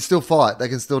 Yeah, they can still fight, they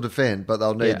can still defend, but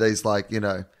they'll need these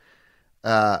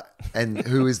and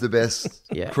who is the best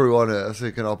crew on Earth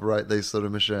who can operate these sort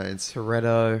of machines?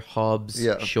 Toretto, Hobbs,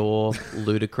 Shaw,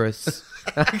 Ludacris.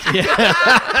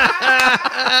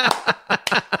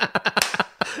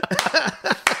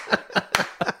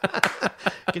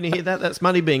 Can you hear that? That's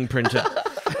money being printed.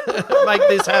 Make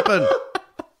this happen.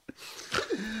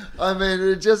 I mean,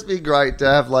 it'd just be great to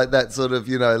have like that sort of,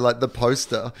 like the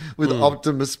poster with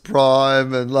Optimus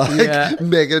Prime and like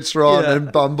Megatron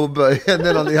and Bumblebee, and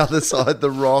then on the other side,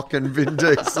 The Rock and Vin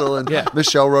Diesel and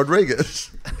Michelle Rodriguez.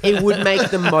 It would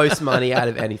make the most money out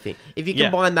of anything. If you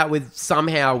combine that with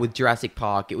Jurassic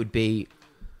Park, it would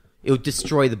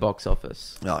destroy the box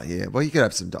office. Oh, yeah. Well, you could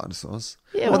have some dinosaurs.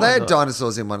 Yeah, well, they had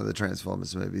dinosaurs in one of the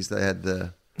Transformers movies. They had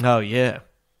the... Oh, yeah.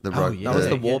 That was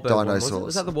the Wahlberg dinosaurs. one.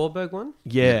 Was that the Wahlberg one?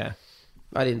 Yeah.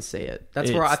 I didn't see it.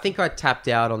 That's where I think I tapped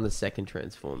out on the second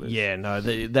Transformers. Yeah, no,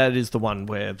 that is the one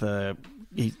where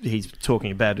he's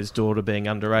talking about his daughter being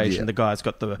underage, and the guy's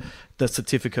got the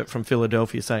certificate from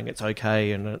Philadelphia saying it's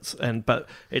okay, but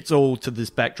it's all to this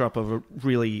backdrop of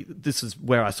this is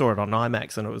where I saw it on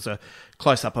IMAX, and it was a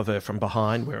close up of her from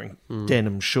behind wearing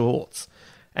denim shorts,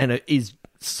 and it is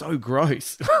so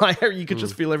gross. You could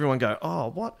just feel everyone go, oh,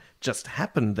 what just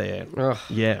happened there? Ugh.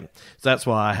 Yeah. So that's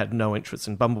why I had no interest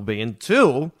in Bumblebee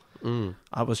until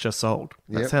I was just sold.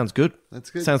 That sounds good. That's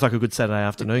good. Sounds like a good Saturday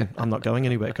afternoon. I'm not going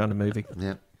anywhere kind of movie.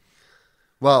 Yeah.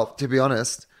 Well, to be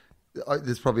honest,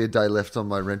 there's probably a day left on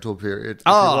my rental period. If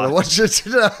you want to watch it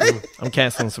today. I'm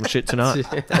cancelling some shit tonight.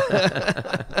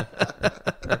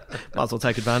 Might as well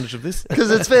take advantage of this. Because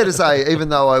it's fair to say, even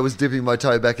though I was dipping my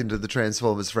toe back into the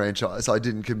Transformers franchise, I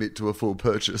didn't commit to a full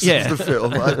purchase of the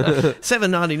film.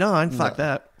 $7.99. Fuck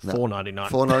that. $4.99.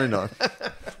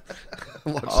 $4.99.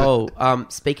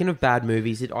 Speaking of bad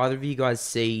movies, did either of you guys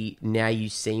see Now You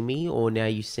See Me or Now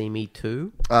You See Me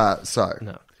 2?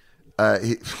 No.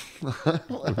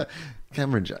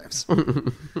 Cameron James.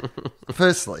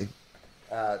 Firstly,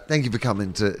 thank you for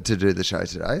coming to do the show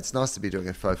today. It's nice to be doing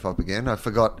a FOFOP again. I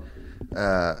forgot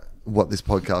what this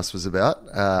podcast was about.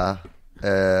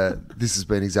 This has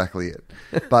been exactly it.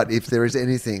 But if there is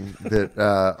anything that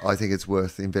I think it's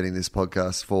worth inventing this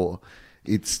podcast for,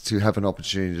 it's to have an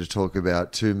opportunity to talk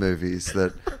about two movies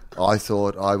that I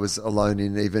thought I was alone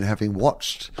in even having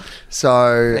watched.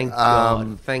 So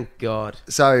Thank God.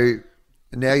 So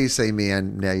Now You See Me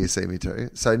and Now You See Me Too.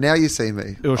 So Now You See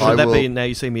Me. Or should that be Now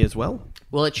You See Me as well?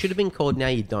 Well, it should have been called Now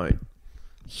You Don't.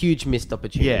 Huge missed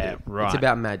opportunity. Yeah, right. It's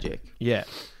about magic. Yeah.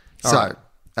 So,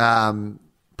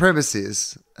 premise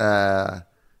is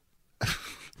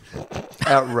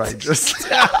outrageous.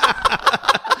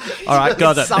 All right,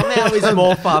 got it. Somehow is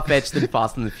more far-fetched than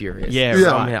Fast and the Furious. Yeah,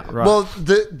 somehow. right. Well,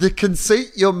 the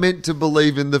conceit you're meant to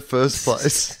believe in the first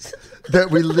place,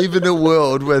 that we live in a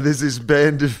world where there's this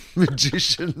band of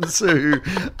magicians who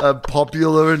are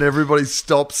popular and everybody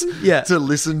stops to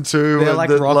listen to. They're like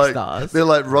rock stars. They're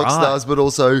like rock stars, but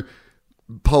also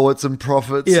poets and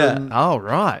prophets. Yeah. And,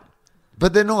 Right.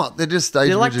 but they're not. They're just stage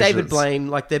They're like magicians. David Blaine.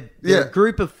 Like they're a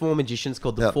group of four magicians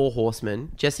called the Four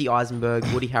Horsemen. Jesse Eisenberg,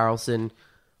 Woody Harrelson,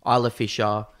 Isla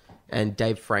Fisher, and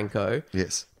Dave Franco.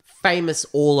 Yes. Famous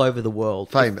all over the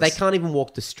world. Famous. They can't even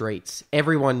walk the streets.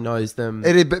 Everyone knows them.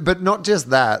 But not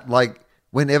just that. Like,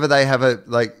 whenever they have a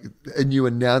new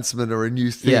announcement or a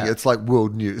new thing, it's like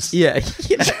world news. Yeah.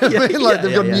 I mean, like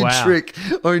they've got a new trick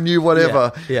or a new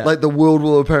whatever. Yeah. Like the world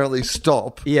will apparently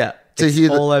stop. Yeah. It's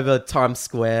hear all over Times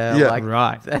Square. Yeah. Like,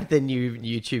 Right. The new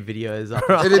YouTube videos.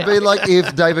 It'd be like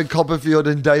if David Copperfield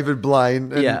and David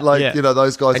Blaine and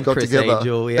those guys And got Chris together.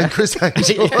 Angel, And Chris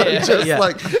Angel.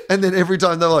 And then every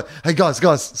time they're like, hey guys,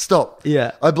 stop.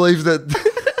 Yeah. I believe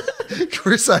that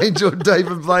Chris Angel,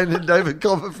 David Blaine and David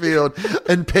Copperfield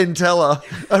and Penn Teller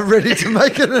are ready to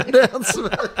make an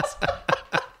announcement.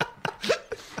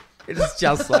 It's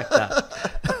just like that.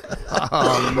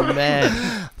 Oh,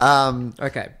 man.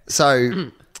 Okay.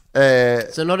 So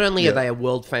not only are they a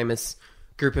world famous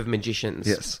group of magicians,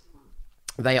 yes,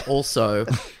 they are also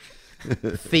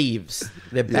thieves.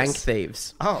 They're bank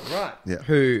thieves. Oh, right.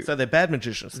 Yeah. So they're bad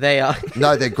magicians. They are.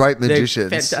 No, they're great magicians.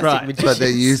 fantastic magicians. But they're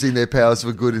using their powers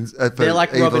for good. They're like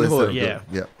evil Robin instead Hood. of Yeah.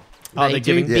 good. Yeah. They they're do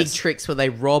giving- big Yes. tricks where they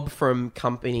rob from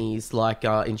companies like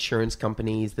insurance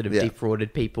companies that have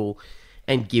defrauded people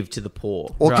and give to the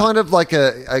poor. Or kind of like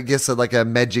a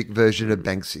magic version of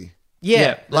Banksy.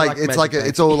 Yeah, Like it's like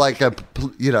it's all like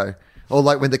or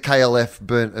like when the KLF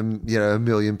burnt £1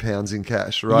 million in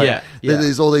cash, right? Yeah, yeah.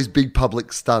 There's all these big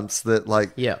public stunts that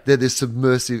they're this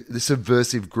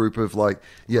subversive group of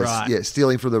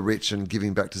stealing from the rich and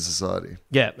giving back to society.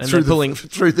 Yeah, and through they're pulling...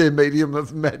 through their medium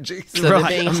of magic. So they're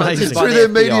being hunted by Through the their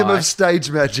FBI. medium of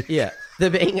stage magic. Yeah. They're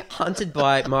being hunted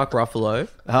by Mark Ruffalo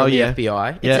from the yeah.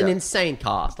 FBI. It's Yeah. an insane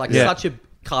cast. Like, Yeah. such a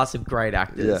cast of great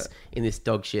actors in this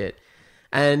dog shit.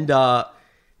 And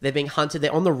they're being hunted.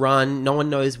 They're on the run. No one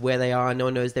knows where they are. No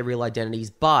one knows their real identities.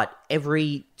 But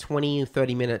every 20 or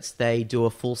 30 minutes, they do a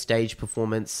full stage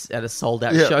performance at a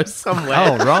sold-out show somewhere.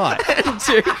 Oh, right.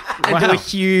 and do a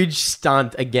huge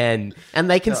stunt again. And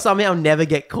they can somehow never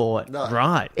get caught.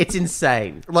 Right. It's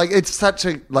insane. Like it's such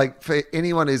a for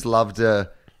anyone who's loved a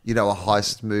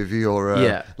heist movie or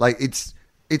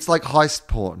it's like heist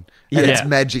porn and Yeah. it's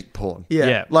magic porn.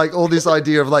 Yeah. Like all this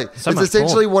idea of So it's much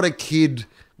essentially porn. what a kid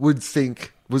would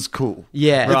think was cool.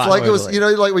 Yeah. It's Right. like it was,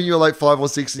 Totally. like when you were like 5 or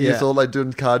 6 and you Yeah. thought like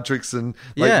doing card tricks and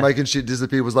making shit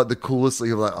disappear was like the coolest thing.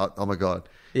 You're like, oh my God.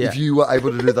 Yeah. If you were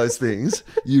able to do those things,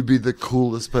 you'd be the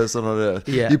coolest person on earth.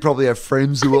 Yeah. You probably have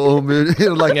friends who are all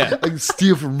like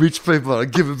steal from rich people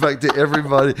and give it back to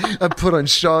everybody and put on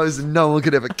shows and no one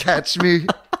could ever catch me.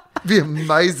 It'd be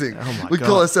amazing. Oh my we God.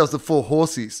 call ourselves the Four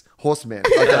Horsemen.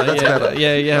 Okay, that's better.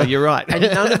 Yeah, you're right. And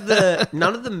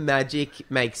none of the magic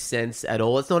makes sense at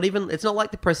all. It's not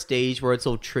like the Prestige where it's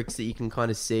all tricks that you can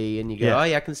kind of see and you go,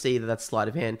 I can see that's sleight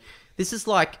of hand. This is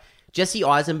like Jesse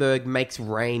Eisenberg makes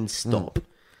rain stop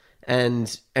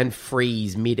and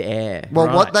freeze mid-air. Well,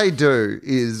 Right. what they do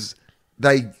is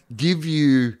they give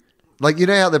you, like, you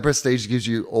know how the Prestige gives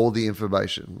you all the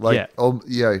information? Like,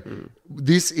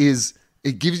 this is,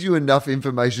 it gives you enough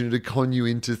information to con you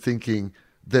into thinking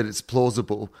that it's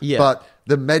plausible. Yeah. But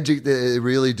the magic that they're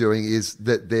really doing is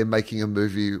that they're making a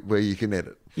movie where you can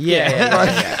edit.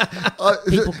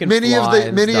 People can many fly of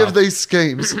and many stuff. of these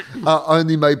schemes are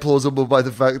only made plausible by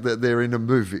the fact that they're in a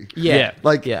movie. Yeah.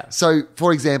 So,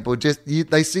 for example,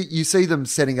 you see them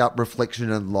setting up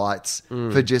reflection and lights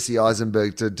for Jesse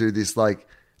Eisenberg to do this like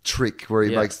trick where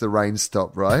he makes the rain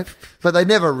stop, right? But they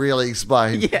never really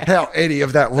explain how any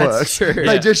of that works. True.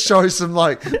 They just show some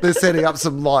like they're setting up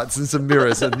some lights and some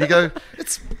mirrors, and you go,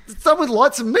 it's done with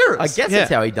lights and mirrors. I guess that's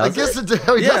how he does it. I guess that's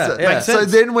how he does it. Makes So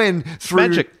sense. then when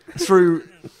Magic. through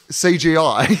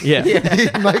CGI,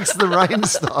 he makes the rain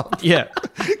stop. Yeah.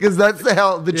 Because that's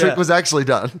how the trick was actually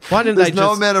done. Why didn't There's they no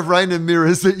just- amount of rain and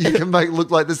mirrors that you can make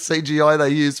look like the CGI they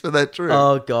use for that trick.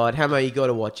 Oh God, Hamo, you got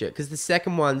to watch it because the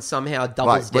second one somehow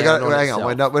doubles Wait, down on hang itself.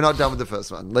 on. We're not done with the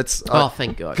first one. Let's. Oh,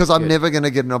 thank God. Because I'm Good. never going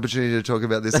to get an opportunity to talk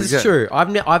about this That's again. true. I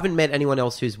haven't met anyone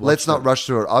else who's watched Let's not it. rush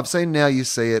through it. I've seen Now You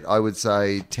See It, I would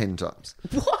say 10 times.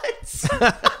 What?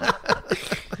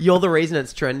 You're the reason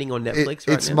it's trending on Netflix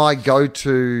right It's now? my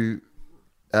go-to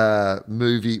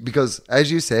movie because,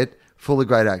 as you said, full of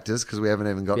great actors because we haven't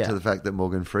even got to the fact that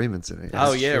Morgan Freeman's in it.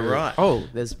 Oh, yeah, right. Oh,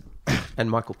 there's... And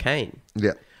Michael Caine.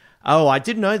 Yeah. Oh, I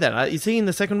didn't know that. Is he in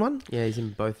the second one? Yeah, he's in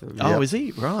both of them. Oh, is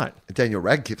he? Right. Daniel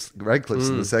Radcliffe's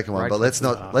in the second one, but let's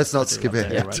not skip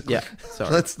ahead. Yeah, sorry.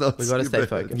 Let's not We've got to skip stay it.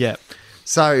 focused. Yeah.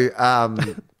 So,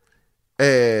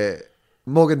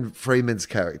 Morgan Freeman's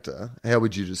character, how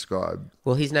would you describe?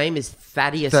 Well, his name is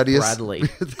Thaddeus Bradley.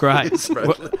 Great.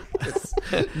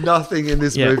 Nothing in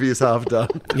this Yeah. movie is half done.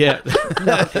 Yeah.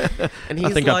 And he's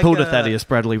I think I pulled a Thaddeus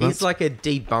Bradley once. He's like a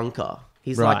debunker.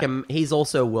 He's Right. he's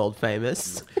also world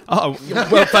famous. Oh,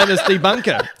 world famous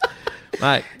debunker.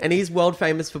 Mate. And he's world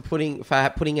famous for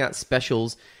putting out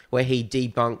specials where he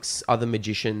debunks other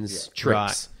magicians'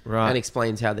 tricks Right. and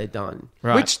explains how they're done.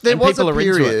 Right. Which there And was people a are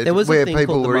into it. period There was where a thing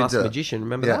people called The were Masked into Magician.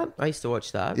 Remember Yeah. that? I used to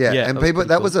watch that. Yeah, Yeah, and that was people pretty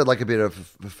that cool. was like a bit of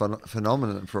a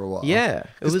phenomenon for a while. Yeah, it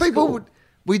because was people cool.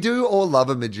 we do all love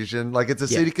a magician. Like it's a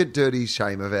Yeah. syndicate dirty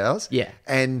shame of ours. Yeah.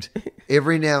 and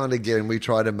every now and again we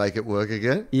try to make it work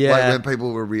again. Yeah. like when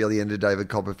people were really into David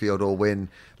Copperfield, or when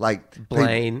like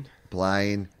Blaine.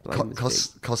 Blaine, Blaine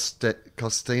was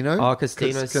Costino. Oh,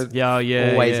 Costino's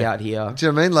Yeah. always yeah. out here. Do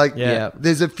you know what I mean? Like, Yeah.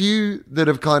 there's a few that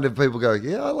have kind of people go,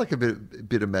 yeah, I like a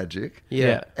bit of magic.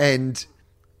 Yeah. And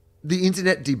the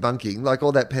internet debunking, like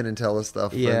all that Penn and Teller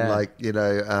stuff, Yeah. and like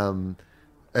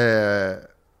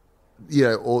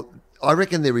or I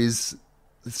reckon there is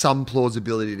some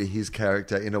plausibility to his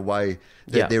character in a way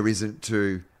that Yeah. there isn't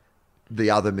to the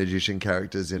other magician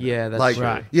characters in it. Yeah, that's like, true.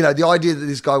 Right. You know, the idea that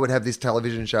this guy would have this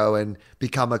television show and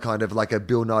become a kind of like a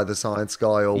Bill Nye the Science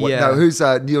Guy, or what? Yeah. No, who's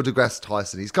Neil deGrasse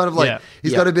Tyson? He's kind of like Yeah.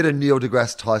 he's Yeah. got a bit of Neil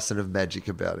deGrasse Tyson of magic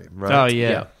about him, right? Oh,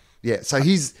 yeah. Yeah, so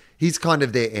he's kind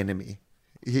of their enemy.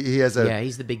 He has a Yeah,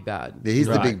 he's the big bad. he's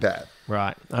the Right. big bad.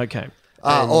 Right. Okay.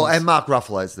 And Mark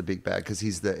Ruffalo's the big bad because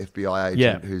he's the FBI agent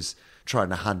Yeah. who's trying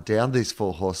to hunt down these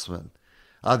four horsemen.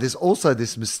 There's also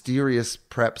this mysterious,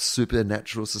 perhaps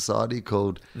supernatural society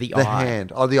called The Eye.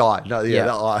 Hand. Oh, the Eye. No, yeah, Yeah.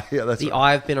 the Eye. Yeah, that's The right.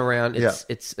 Eye have been around. It's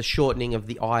Yeah. it's a shortening of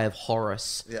the Eye of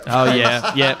Horus. Oh,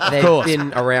 yeah. Yeah. Of They've course.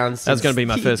 been around since gonna be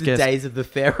my first the guess. days of the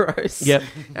pharaohs. Yep.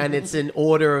 And it's an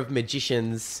order of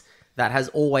magicians that has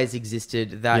always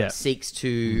existed that Yeah. seeks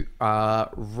to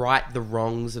right the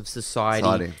wrongs of society,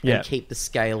 Society. and Yeah. keep the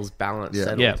scales balanced Yeah.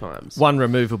 at Yeah. all times. One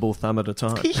removable thumb at a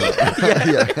time.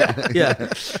 Yeah.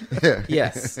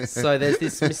 Yes. So there's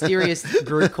this mysterious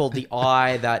group called the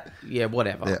Eye that,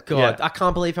 whatever. Yeah. God, Yeah. I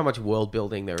can't believe how much world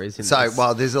building there is in So, this.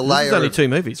 well, there's a This layer. is only of, 2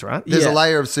 movies, right? there's Yeah. a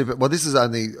layer of super. Well, this is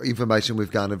only information we've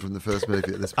garnered from the first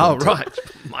movie at this Oh, point. right.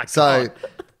 My So, God.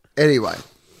 anyway,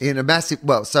 in a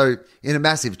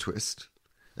massive twist,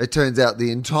 it turns out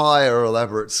the entire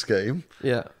elaborate scheme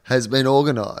Yeah. has been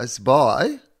organised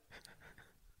by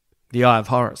The Eye of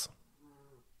Horus.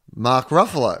 Mark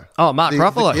Ruffalo. Oh, Mark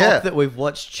Ruffalo. yeah. That we've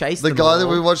watched chase The them guy that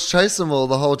all. we watched chase them all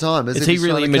the whole time. As Is if he he's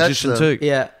really a trying to catch magician them. too?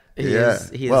 Yeah. He Yeah. is.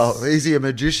 He is. Well, is he a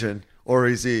magician or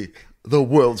is he the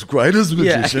world's greatest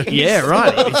magician? Yeah,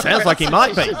 right. It sounds like he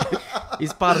might be.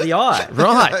 He's part of the Eye.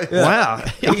 Right. Wow.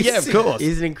 Yeah, of course.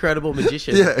 He's an incredible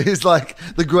magician. Yeah, he's like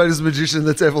the greatest magician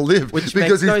that's ever lived. Which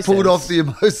because makes he's no pulled sense. off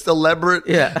the most elaborate,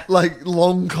 Yeah. like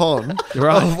long con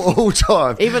Right. of all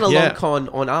time. Even a Yeah. long con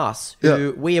on us, who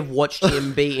Yeah. we have watched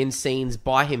him be in scenes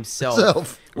by himself,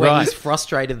 Self. where Right. he's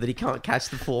frustrated that he can't catch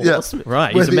the four Yeah. horsemen.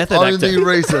 Right. Where He's a method only actor.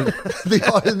 reason,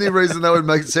 the only reason that would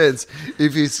make sense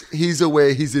if he's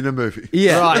aware he's in a movie.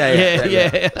 Yeah, Right.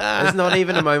 Yeah. There's not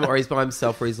even a moment where he's by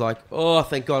himself where he's like, "Oh,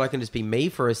 thank God, I can just be me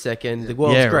for a second, the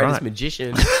world's Yeah, greatest right.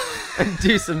 magician," and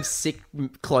do some sick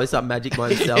close-up magic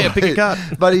by himself. Yeah, pick a card.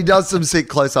 But he does some sick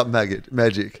close-up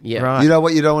magic. Yeah. Right. You know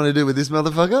what you don't want to do with this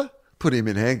motherfucker? put him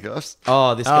in handcuffs.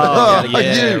 Oh, this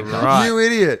guy. You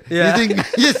idiot. Yeah.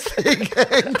 You think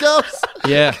handcuffs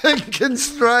Yeah. can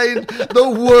constrain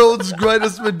the world's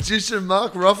greatest magician,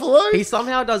 Mark Ruffalo? He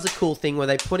somehow does a cool thing where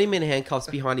they put him in handcuffs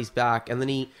behind his back, and then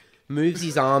he moves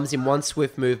his arms in one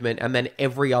swift movement, and then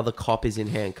every other cop is in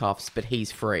handcuffs, but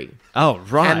he's free. Oh,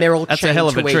 right. And they're all That's chained a hell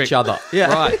of to a trick. each other.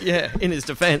 Yeah. Right, yeah. In his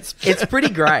defense. It's pretty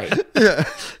great. Yeah.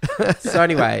 So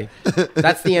anyway,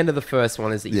 that's the end of the first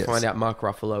one, is that you find out Mark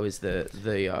Ruffalo is the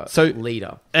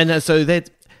leader. And so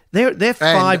they're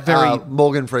five very...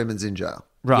 Morgan Freeman's in jail.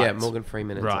 Right. Yeah, Morgan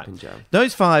Freeman ends up in jail.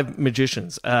 Those five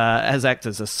magicians, as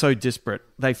actors, are so disparate.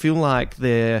 They feel like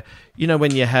they're,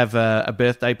 when you have a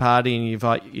birthday party and you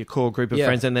invite your core group of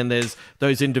friends, and then there's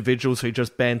those individuals who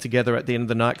just band together at the end of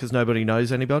the night because nobody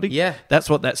knows anybody. Yeah. That's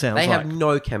what that sounds like. They have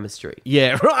no chemistry.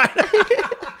 Yeah, right.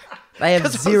 They have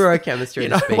zero chemistry.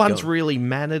 No one's really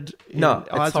mannered. No,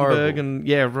 it's Eisenberg, horrible. and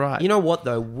yeah, right. You know what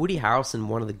though? Woody Harrelson,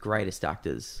 one of the greatest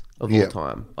actors of all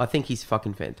time. I think he's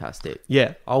fucking fantastic.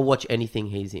 Yeah, I'll watch anything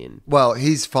he's in. Well,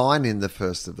 he's fine in the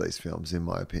first of these films, in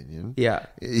my opinion. Yeah,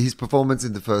 his performance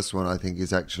in the first one, I think,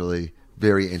 is actually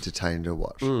very entertaining to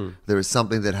watch. There is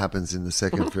something that happens in the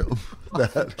second film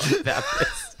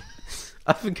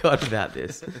I forgot about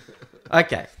this.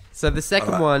 Okay. So the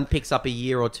second one picks up a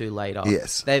year or two later.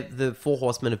 Yes. The Four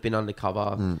Horsemen have been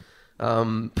undercover.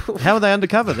 How are they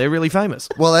undercover? They're really famous.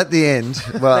 Well, at the end,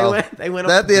 they went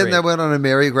off at the the end, grid. they went on a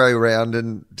merry-go-round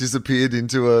and disappeared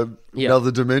into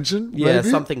another dimension. Yeah, maybe?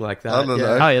 something like that. I don't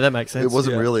know. Oh, yeah, that makes sense. It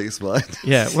wasn't really explained.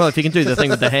 Yeah, well, if you can do the thing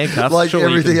with the handcuffs, like surely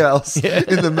everything you can... else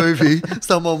in the movie,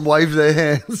 someone waved their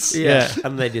hands. Yeah,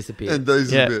 and they disappeared. And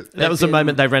those a bit. That was the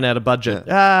moment they ran out of budget.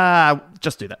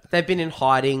 Just do that. They've been in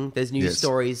hiding. There's news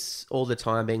stories all the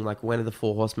time being like, when are the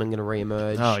Four Horsemen going to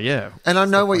re-emerge? Oh, yeah. And I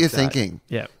know what like you're that. thinking.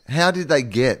 Yeah. How did they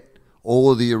get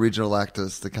all the original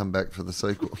actors to come back for the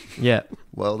sequel? Yeah.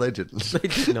 Well, they didn't. They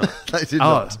did not. They did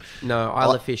not. No,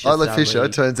 Isla Fisher. Isla Fisher, sadly,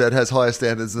 turns out, has higher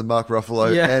standards than Mark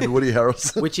Ruffalo and Woody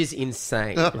Harrelson. which is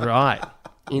insane. Right.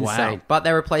 Insane. Wow. But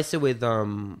they replaced her with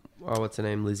what's her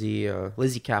name?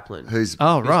 Lizzie Kaplan. Who's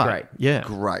great. Yeah.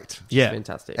 great. Yeah.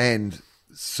 Fantastic. And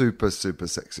super, super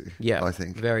sexy. Yeah, I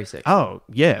think. very sexy. Oh,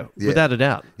 yeah. Without a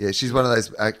doubt. Yeah, she's one of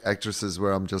those actresses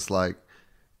where I'm just like,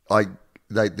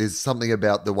 there's something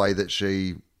about the way that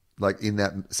she, like in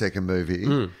that second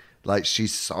movie, like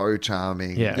she's so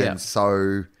charming and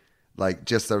so, like,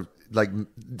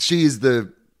 she is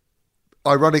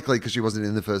ironically, because she wasn't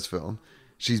in the first film,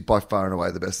 she's by far and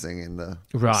away the best thing in the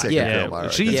second film. I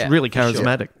reckon. She's really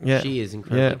charismatic. Sure. Yeah. She is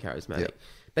incredibly charismatic. Yeah.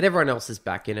 But everyone else is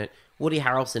back in it. Woody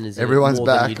Harrelson is in Everyone's it more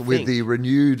than back you'd with think. the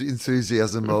renewed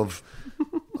enthusiasm of,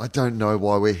 I don't know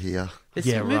why we're here. This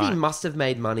Yeah, movie right. must have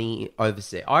made money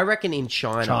overseas. I reckon in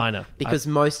China. Because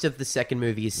most of the second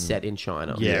movie is set in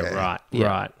China. Yeah, Yeah. right. Yeah.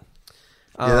 Right.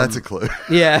 Yeah, that's a clue.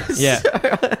 Yeah. Yeah. So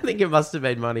I think it must have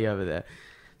made money over there.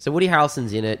 So Woody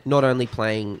Harrelson's in it, not only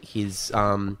playing his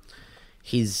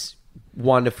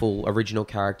wonderful original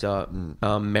character,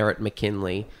 Merritt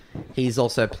McKinley, he's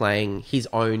also playing his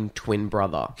own twin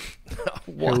brother,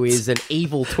 who is an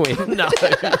evil twin. No.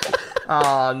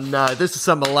 Oh, no. This is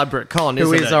some elaborate con,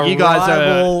 Who isn't is it? a You guys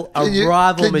rival, are...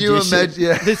 rival Can you magician. imagine?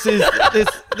 Yeah.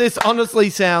 This honestly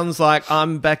sounds like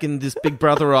I'm back in this Big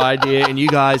Brother idea, and you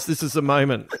guys, this is the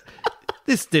moment.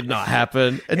 This did not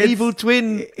happen. An evil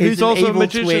twin who's an also a evil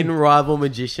magician. twin rival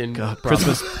magician. God,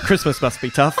 brother. Christmas must be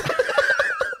tough.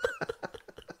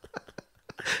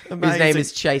 His name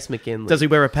is Chase McKinley. Does he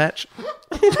wear a patch?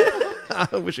 I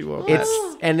wish he wore a patch.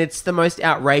 It's the most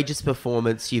outrageous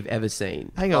performance you've ever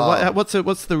seen. Hang on, what's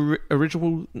the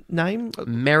original name?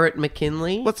 Merritt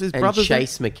McKinley. What's his and brother's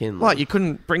Chase name? McKinley. What, you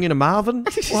couldn't bring in a Marvin?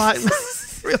 Like,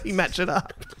 really match it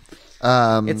up.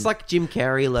 It's like Jim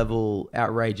Carrey level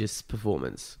outrageous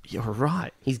performance. You're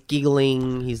right. He's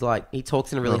giggling. He's like, he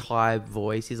talks in a really high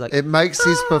voice. He's like, It makes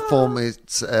his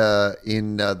performance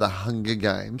in The Hunger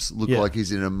Games look like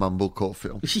he's in a mumblecore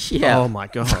film. yeah. Oh my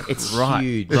god, It's right,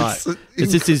 huge. Right.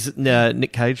 Is this his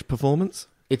Nick Cage performance?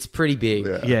 It's pretty big.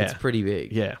 Yeah. It's pretty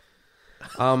big. Yeah.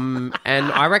 And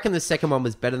I reckon the second one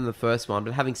was better than the first one.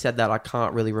 But having said that, I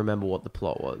can't really remember what the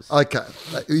plot was. Okay,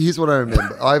 here's what I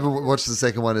remember. I haven't watched the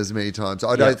second one as many times.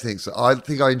 I don't think so. I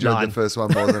think I enjoyed 9. the first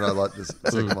one more than I liked the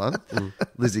second one.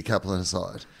 Lizzie Kaplan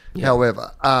aside.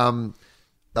 However,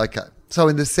 okay. So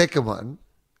in the second one,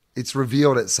 it's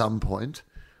revealed at some point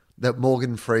that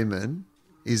Morgan Freeman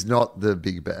is not the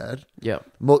big bad. Yeah.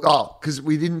 Because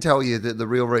we didn't tell you that the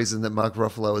real reason that Mark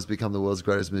Ruffalo has become the world's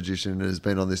greatest magician and has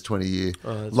been on this 20-year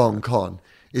long con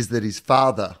is that his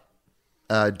father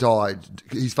died.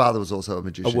 His father was also a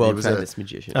magician. A world-famous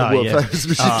magician. A world-famous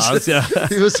magician.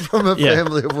 He was from a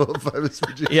family of world-famous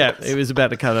magicians. Yeah, he was about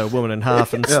to cut a woman in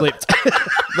half and slipped.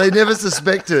 They never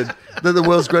suspected that the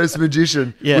world's greatest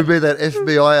magician would be that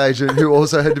FBI agent who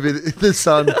also had to be the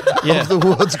son of the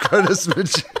world's greatest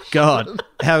magician. God,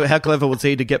 how clever was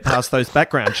he to get past those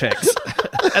background checks?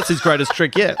 That's his greatest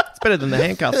trick yet. It's better than the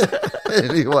handcuffs.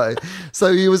 Anyway,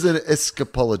 so he was an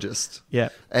escapologist. Yeah.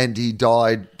 And he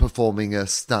died performing a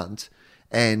stunt.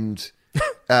 And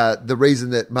the reason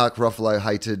that Mark Ruffalo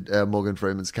hated Morgan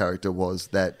Freeman's character was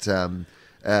that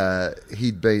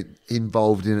he'd been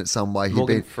involved in it some way.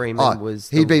 Morgan Freeman was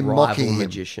the rival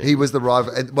magician. He was the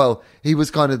rival. And, he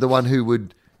was kind of the one who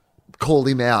would call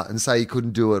him out and say he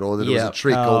couldn't do it or that it was a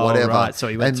trick or whatever. Right. So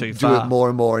he went too far. And do it more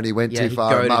and more, and he went too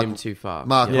far. He goaded him too far.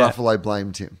 Mark Ruffalo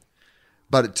blamed him.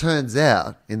 But it turns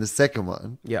out, in the second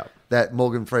one, that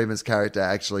Morgan Freeman's character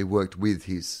actually worked with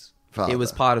his father. It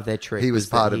was part of their trick. He was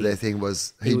part of their thing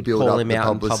was he would build call up him the out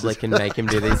in publicity. public and make him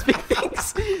do these big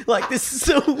things. Like, this is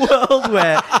a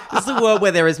world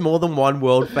where there is more than one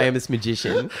world famous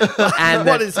magician. And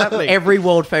what is happening? Every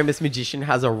world famous magician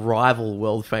has a rival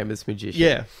world famous magician.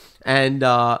 Yeah. And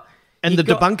the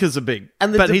debunkers are big.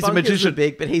 But he's a magician. Are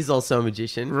big, but he's also a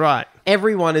magician. Right.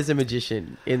 Everyone is a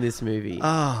magician in this movie.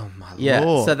 Oh, my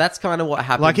Lord. So that's kind of what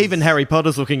happens. Like, even Harry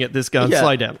Potter's looking at this going,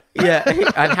 slow down. Yeah,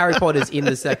 and Harry Potter's in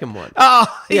the second one.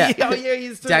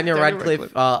 He's Daniel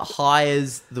Radcliffe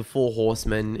hires the Four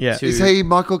Horsemen to... Is he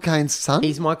Michael Caine's son?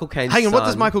 He's Michael Caine's son. Hang on, what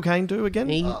does Michael Caine do again?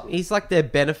 He's like their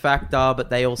benefactor, but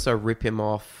they also rip him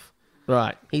off.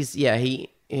 Right.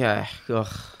 Ugh.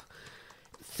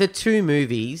 The two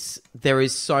movies, there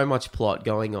is so much plot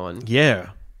going on.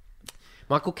 Yeah.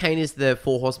 Michael Caine is the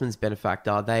Four Horsemen's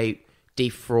benefactor. They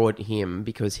defraud him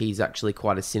because he's actually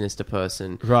quite a sinister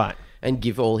person. Right. And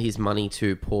give all his money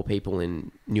to poor people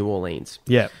in New Orleans.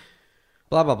 Yeah.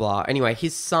 Blah, blah, blah. Anyway,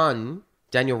 his son,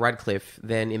 Daniel Radcliffe,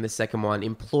 then in the second one,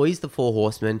 employs the Four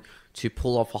Horsemen to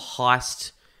pull off a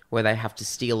heist where they have to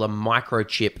steal a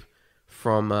microchip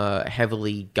from a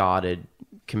heavily guarded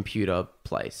computer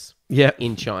place. Yeah.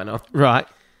 In China. Right.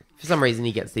 For some reason,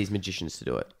 he gets these magicians to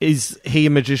do it. Is he a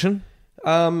magician?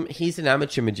 He's an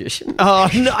amateur magician. Oh,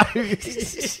 no.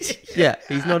 Yeah,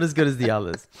 he's not as good as the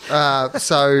others. I've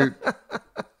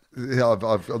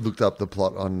looked up the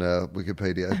plot on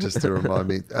Wikipedia just to remind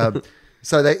me.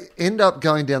 So they end up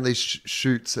going down these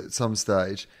shoots at some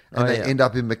stage, and they end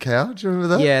up in Macau. Do you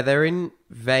remember that? Yeah, they're in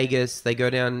Vegas. They go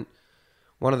down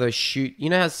one of those shoot. You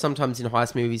know how sometimes in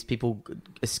heist movies people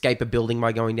escape a building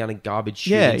by going down a garbage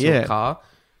chute into a car?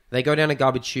 They go down a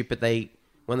garbage chute, but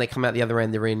when they come out the other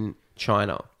end, they're in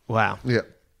China. Wow. Yeah.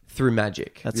 Through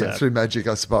magic. Through magic,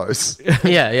 I suppose.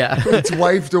 Yeah. It's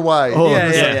waved away. Oh,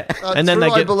 yeah. And then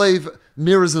I believe,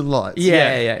 mirrors and lights.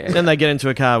 Yeah. Then they get into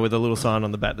a car with a little sign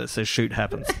on the back that says "Shoot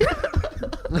happens."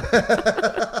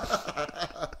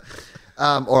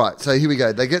 All right, so here we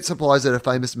go. They get supplies at a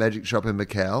famous magic shop in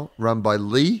Macau, run by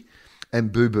Lee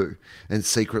and Boo Boo, and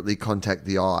secretly contact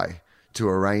the Eye to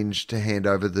arrange to hand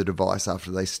over the device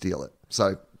after they steal it.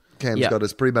 So Cam's got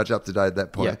us pretty much up to date at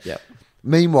that point. Yep.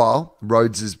 Meanwhile,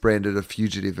 Rhodes is branded a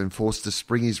fugitive and forced to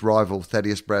spring his rival,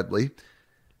 Thaddeus Bradley,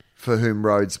 for whom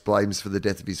Rhodes blames for the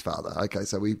death of his father. Okay,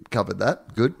 so we covered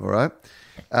that. Good, all right.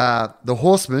 The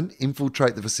Horsemen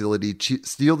infiltrate the facility,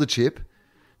 steal the chip,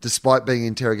 despite being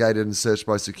interrogated and searched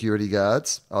by security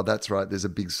guards. Oh, that's right. There's a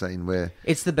big scene where...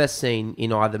 It's the best scene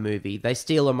in either movie. They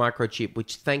steal a microchip,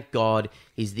 which, thank God,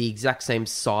 is the exact same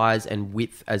size and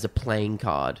width as a playing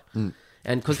card.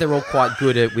 And because they're all quite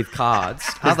good with cards,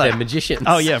 because they're magicians.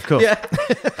 Oh, yeah, of course. Yeah.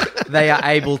 They are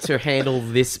able to handle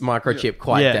this microchip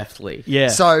quite deftly. Yeah.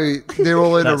 So they're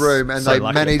all in a room and so they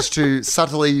lucky. manage to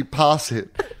subtly pass it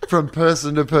from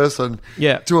person to person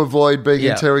to avoid being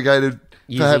interrogated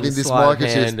for having this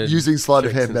microchip using sleight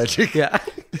of hand magic. Yeah.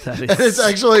 And it's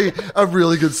actually a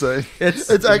really good scene. It's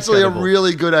actually incredible. a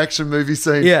really good action movie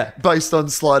scene based on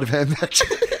sleight of hand magic.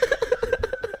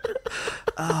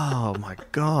 Oh, my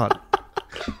God.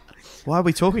 Why are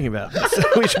we talking about this?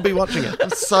 We should be watching it.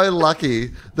 I'm so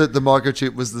lucky that the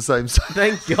microchip was the same size.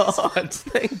 Thank God.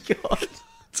 Thank God.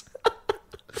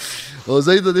 Well, it's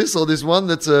either this or this one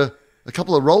that's a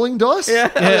couple of rolling dice.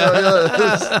 Yeah.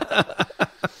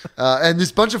 And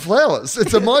this bunch of flowers.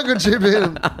 It's a microchip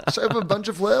in the shape of a bunch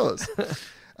of flowers.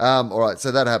 All right,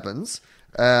 so that happens.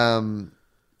 All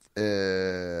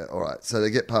right, so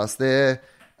they get past there.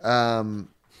 Blah,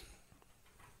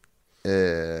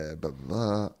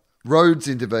 blah. Rhodes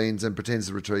intervenes and pretends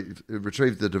to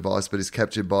retrieve the device, but is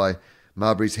captured by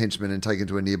Marbury's henchmen and taken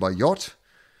to a nearby yacht.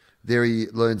 There he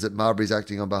learns that Marbury's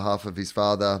acting on behalf of his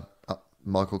father,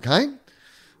 Michael Caine.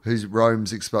 who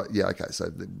roams exposed. Yeah, okay,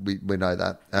 so we know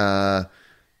that.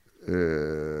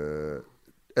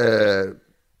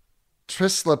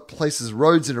 Tressler places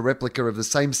Rhodes in a replica of the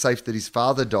same safe that his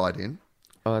father died in.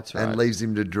 Oh, that's right. And leaves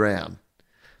him to drown.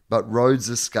 But Rhodes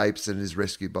escapes and is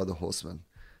rescued by the Horsemen.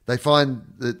 They find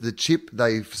that the chip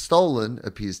they've stolen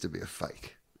appears to be a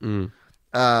fake.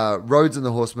 Rhodes and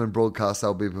the Horsemen broadcast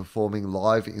they'll be performing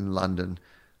live in London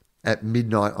at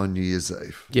midnight on New Year's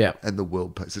Eve. Yeah. And the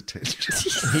world pays attention.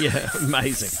 Yeah,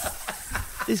 amazing.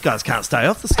 These guys can't stay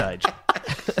off the stage.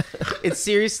 It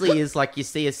seriously is like you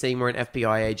see a scene where an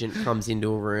FBI agent comes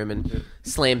into a room and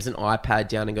slams an iPad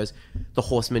down and goes, "The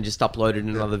Horseman just uploaded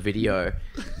another video,"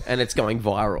 and it's going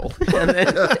viral.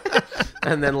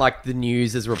 And then like the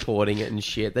news is reporting it and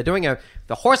shit. They're doing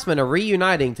the Horsemen are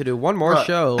reuniting to do one more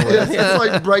show. Yeah, it's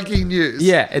like breaking news.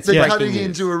 Yeah, it's They're breaking cutting news.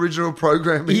 into original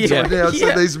programming to Yeah. announce that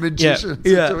Yeah. these magicians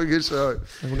Yeah. are doing a show.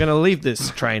 And we're going to leave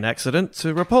this train accident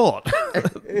to report.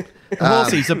 The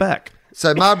horsies are back.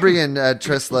 So Marbury and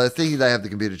Tressler, thinking they have the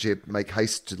computer chip, make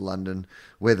haste to London,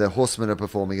 where the Horsemen are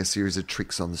performing a series of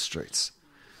tricks on the streets.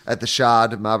 At the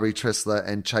Shard, Marbury, Tressler,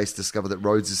 and Chase discover that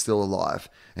Rhodes is still alive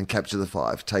and capture the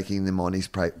five, taking them on his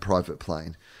private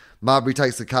plane. Marbury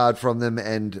takes the card from them,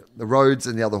 and the Rhodes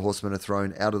and the other Horsemen are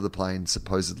thrown out of the plane,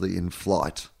 supposedly in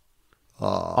flight.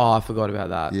 Oh, I forgot about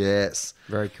that. Yes.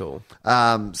 Very cool.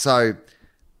 So,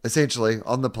 essentially,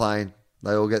 on the plane,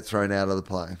 they all get thrown out of the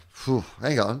plane. Phew,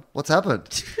 hang on, what's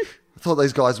happened? I thought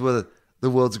these guys were the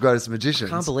world's greatest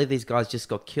magicians. I can't believe these guys just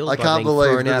got killed. I by can't being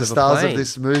believe thrown that out the of a stars plane. of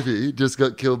this movie just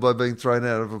got killed by being thrown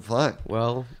out of a plane.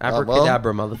 Well,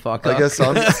 abracadabra, motherfucker. I guess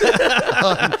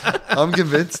I'm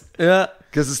convinced. Yeah.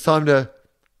 Because it's time to...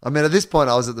 I mean, at this point,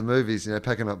 I was at the movies,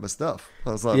 packing up my stuff.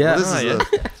 I was like, Yeah. well,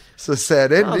 it's a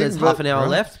sad ending. Oh, there's but- half an hour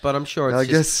left, but I'm sure it's I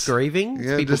just guess- grieving.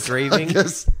 yeah, People just- grieving I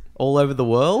guess all over the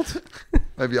world.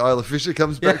 maybe Isla Fisher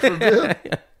comes back for a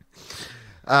bit.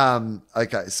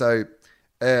 Okay, so...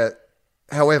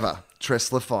 however,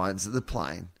 Tressler finds that the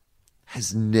plane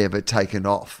has never taken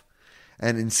off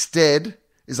and instead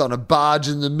is on a barge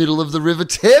in the middle of the River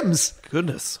Thames.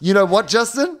 Goodness. You know what,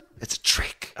 Justin? It's a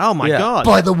trick. Oh, my Yeah. God.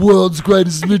 By the world's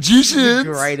greatest magicians.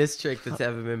 Greatest trick that's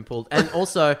ever been pulled. And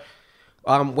also,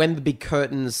 when the big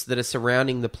curtains that are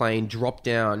surrounding the plane drop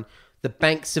down, the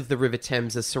banks of the River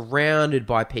Thames are surrounded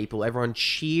by people, everyone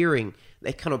cheering.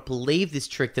 They cannot believe this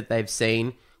trick that they've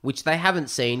seen, which they haven't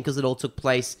seen because it all took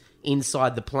place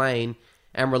inside the plane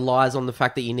and relies on the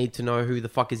fact that you need to know who the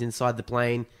fuck is inside the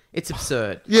plane. It's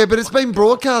absurd. Yeah, but it's been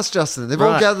broadcast, Justin. They've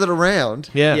all Right. gathered around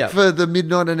Yeah. for the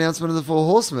midnight announcement of the Four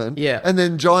Horsemen. Yeah. And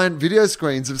then giant video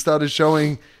screens have started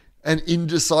showing an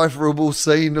indecipherable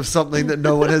scene of something that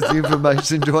no one has the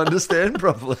information to understand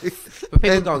properly. But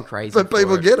people are going crazy. But for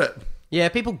people it. get it. Yeah,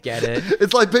 people get it.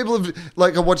 It's like people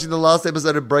are watching the last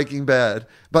episode of Breaking Bad,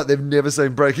 but they've never seen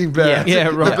Breaking Bad. Yeah,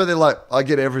 right. But they're like, I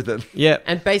get everything. Yeah.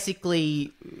 And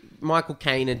basically, Michael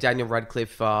Caine and Daniel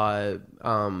Radcliffe are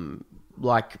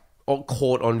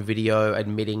caught on video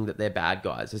admitting that they're bad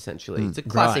guys, essentially. It's a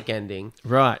classic ending.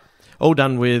 Right. All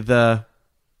done with light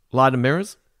and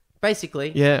mirrors?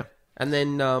 Basically. Yeah. And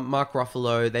then Mark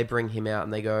Ruffalo, they bring him out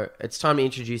and they go, it's time to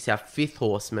introduce our fifth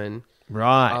horseman,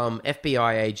 Right.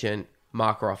 FBI agent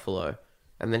Mark Ruffalo.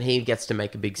 And then he gets to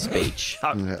make a big speech.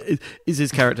 Is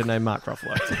his character named Mark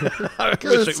Ruffalo? I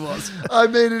wish it was. I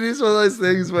mean, it is one of those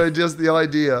things where just the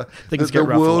idea Things that the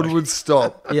get world Ruffalo. would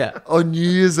stop Yeah. on New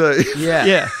Year's Eve. Yeah.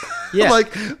 Yeah. Yeah.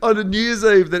 Like on a New Year's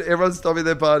Eve that everyone's stopping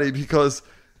their party because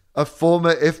a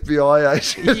former FBI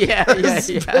agent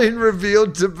has been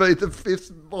revealed to be the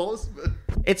fifth horseman.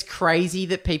 It's crazy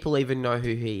that people even know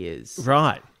who he is.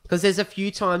 Right. Because there's a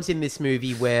few times in this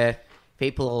movie where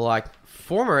people are like,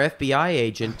 former FBI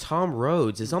agent Tom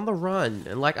Rhodes is on the run.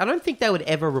 And I don't think they would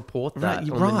ever report that Right,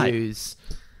 on right. the news.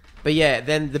 But yeah,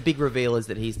 then the big reveal is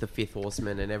that he's the fifth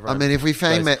horseman and everyone I mean, if we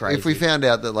found goes crazy.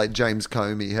 out that James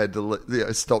Comey had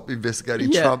to stop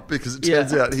investigating Yeah. Trump because it Yeah.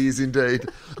 turns out he is indeed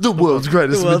the world's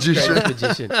greatest The world's magician. greatest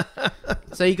magician.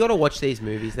 So you got to watch these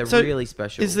movies. They're So really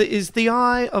special. Is the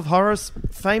Eye of Horus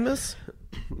famous?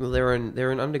 Well, they're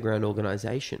an underground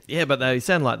organization. Yeah, but they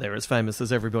sound like they're as famous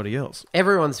as everybody else.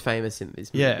 Everyone's famous in these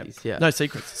Yeah. movies. Yeah. No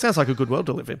secrets. Sounds like a good world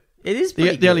to live in. It is The,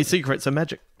 pretty the only good. secrets are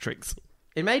magic tricks.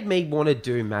 It made me want to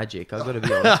do magic. I've got to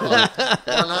be honest with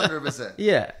you. 100%.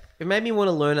 Yeah. It made me want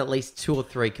to learn at least 2 or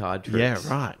 3 card tricks. Yeah,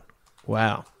 right.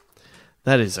 Wow.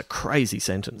 That is a crazy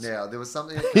sentence. Now, there was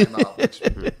something that came up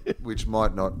which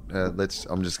might not...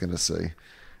 I'm just going to see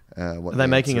what Are they the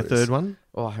making a answer is. third one?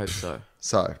 Oh, I hope so.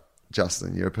 So,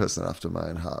 Justin, you're a person after my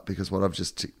own heart because what I've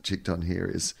just checked on here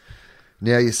is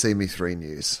Now You See Me 3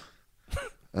 News.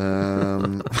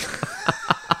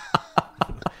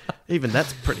 Even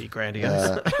that's pretty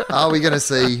grandiose. Are we going to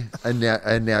see and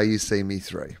now You See Me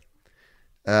 3?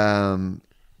 Now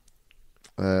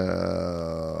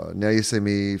You See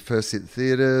Me first hit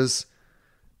theaters.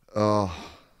 Oh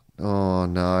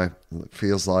no! It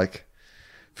feels like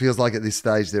at this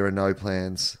stage there are no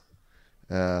plans.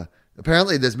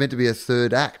 Apparently, there's meant to be a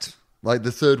third act. Like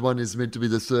the third one is meant to be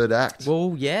the third act.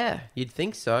 Well, yeah, you'd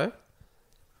think so.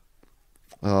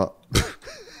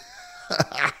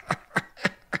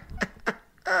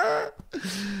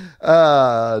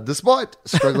 Despite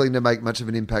struggling to make much of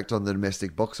an impact on the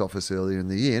domestic box office earlier in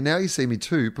the year, Now You See Me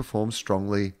 2 performs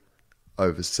strongly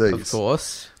overseas. Of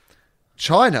course.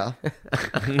 China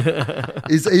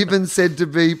is even said to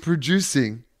be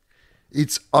producing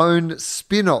its own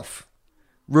spin-off,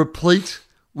 replete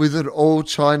with an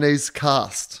all-Chinese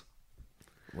cast.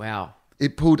 Wow.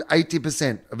 It pulled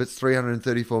 80% of its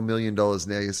 $334 million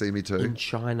Now You See Me 2. In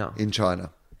China.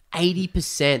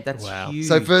 80%. That's huge.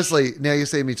 So firstly, Now You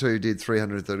See Me 2 did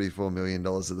 $334 million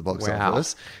at the box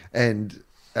office. And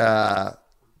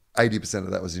 80%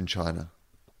 of that was in China.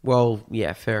 Well,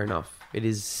 yeah, fair enough. It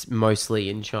is mostly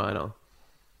in China.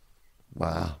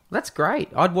 Wow. That's great.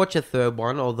 I'd watch a third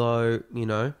one, although,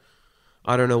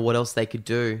 I don't know what else they could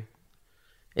do.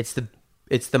 It's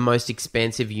the most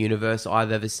expansive universe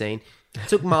I've ever seen. It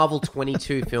took Marvel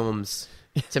 22 films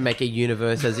to make a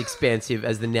universe as expansive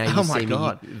as the Now You See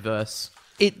Me verse.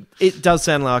 It does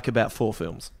sound like about 4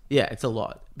 films. Yeah, it's a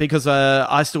lot. Because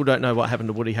I still don't know what happened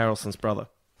to Woody Harrelson's brother.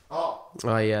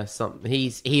 Oh yeah,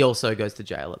 he also goes to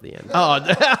jail at the end. Oh,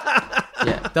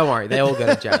 yeah, don't worry, they all go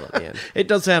to jail at the end. It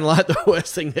does sound like the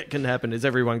worst thing that can happen is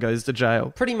everyone goes to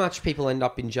jail. Pretty much people end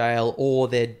up in jail or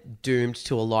they're doomed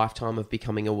to a lifetime of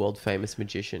becoming a world famous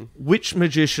magician. Which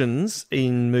magicians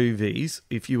in movies,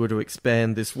 if you were to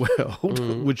expand this world,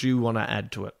 would you want to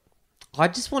add to it? I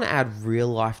just want to add real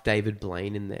life David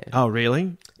Blaine in there. Oh,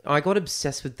 really? I got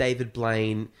obsessed with David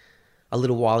Blaine a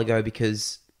little while ago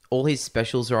because all his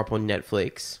specials are up on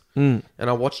Netflix. And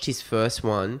I watched his first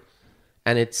one,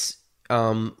 and it's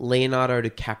Leonardo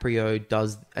DiCaprio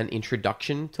does an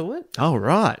introduction to it. Oh,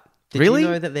 right. Did really? you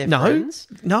know that they're friends?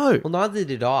 No. Well, neither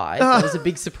did I. That was a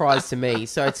big surprise to me.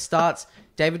 So it starts,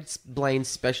 David Blaine's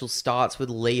special starts with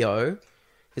Leo,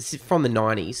 it's from the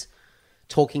 90s,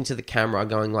 talking to the camera,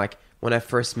 going like, when I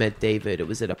first met David, it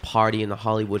was at a party in the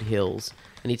Hollywood Hills.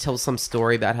 And he tells some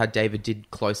story about how David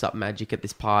did close-up magic at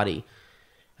this party.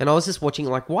 And I was just watching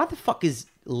like, why the fuck is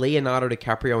Leonardo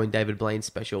DiCaprio in David Blaine's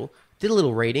special? Did a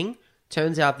little reading.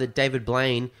 Turns out that David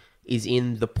Blaine is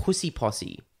in the Pussy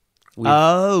Posse with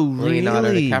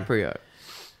Leonardo DiCaprio.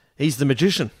 He's the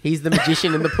magician. He's the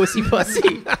magician in the Pussy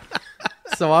Posse.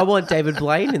 So I want David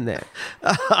Blaine in there.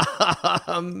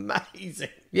 Amazing.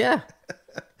 Yeah.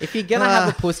 If you're going to have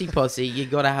a Pussy Posse, you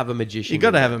got to have a magician. You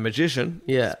got to have a magician.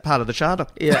 Yeah. It's part of the charter.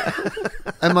 Yeah.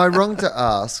 Am I wrong to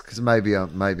ask, because maybe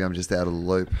I'm just out of the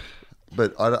loop,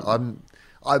 but I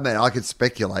mean, I could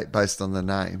speculate based on the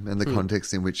name and the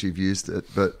context in which you've used it,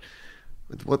 but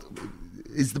what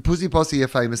is the Pussy Posse a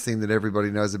famous thing that everybody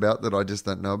knows about that I just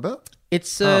don't know about?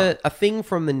 It's a thing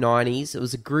from the 90s. It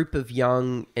was a group of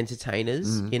young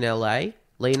entertainers in LA.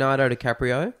 Leonardo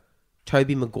DiCaprio,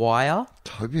 Tobey Maguire.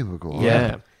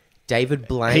 Yeah. David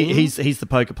Blaine. He's the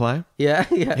poker player. Yeah.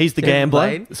 He's the David gambler.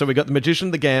 Blaine. So we got the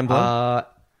magician, the gambler.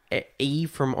 E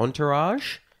from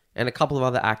Entourage, and a couple of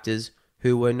other actors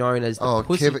who were known as the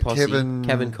Pussy Posse.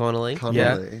 Kevin Connolly.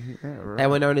 Yeah, right. They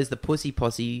were known as the Pussy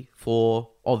Posse for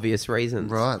obvious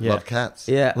reasons. Right, Yeah. Love cats.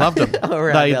 Yeah. Loved them.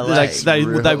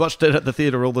 They watched it at the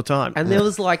theatre all the time. And there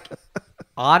was like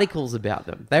articles about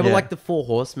them. They were like the four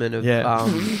horsemen of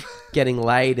getting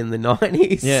laid in the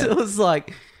 90s. Yeah. It was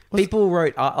like people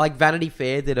wrote, like Vanity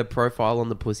Fair did a profile on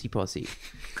the Pussy Posse.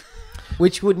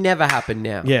 Which would never happen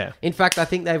now. Yeah. In fact, I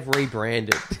think they've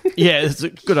rebranded. Yeah, it's a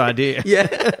good idea.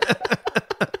 Yeah.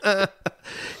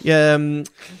 Yeah.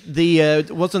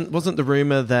 Wasn't the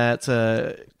rumor that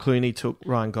Clooney took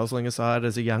Ryan Gosling aside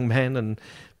as a young man and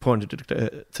pointed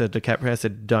to DiCaprio and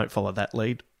said, "Don't follow that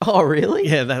lead." Oh, really?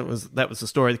 Yeah, that was the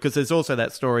story, because there's also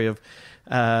that story of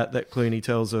that Clooney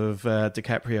tells of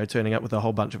DiCaprio turning up with a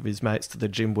whole bunch of his mates to the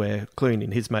gym where Clooney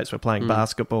and his mates were playing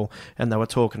basketball, and they were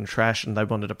talking trash and they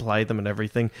wanted to play them and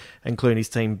everything, and Clooney's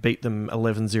team beat them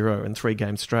 11-0 in 3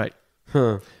 games straight.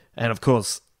 Huh. And of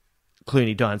course,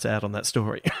 Clooney dines out on that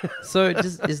story. So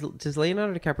does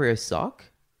Leonardo DiCaprio suck?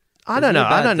 I don't know.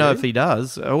 I don't know if he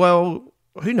does. Well,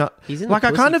 who knows? He's in like, the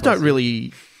I kind of Pussy don't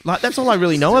really... Like, that's all I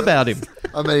really know about him.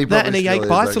 I mean, he That and he ate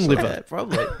bison liver. Yeah,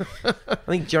 probably. I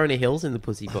think Jonah Hill's in the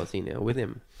Pussy Posse now with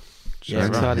him. Jonah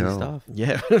Exciting Hill. stuff.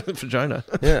 Yeah, for Jonah.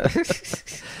 Yeah.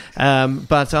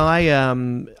 But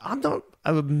I'm not...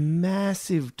 a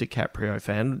massive DiCaprio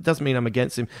fan. It doesn't mean I'm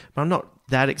against him, but I'm not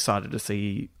that excited to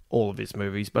see all of his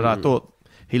movies. But I thought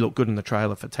he looked good in the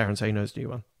trailer for Tarantino's new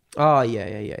one. Oh,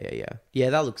 yeah. Yeah,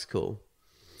 that looks cool.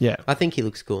 Yeah. I think he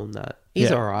looks cool in that.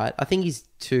 He's all right. I think he's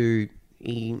too...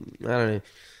 I don't know.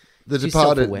 The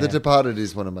Departed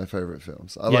is one of my favourite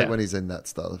films. I like when he's in that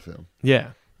style of film.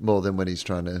 Yeah. More than when he's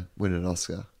trying to win an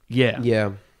Oscar. Yeah.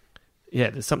 Yeah. Yeah,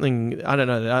 there's something... I don't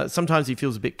know. Sometimes he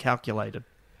feels a bit calculated.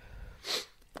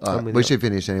 We should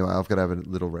finish anyway. I've got to have a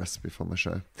little rest before my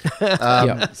show.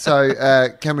 So,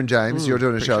 Cameron James, you're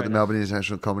doing a show at the Melbourne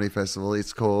International Comedy Festival.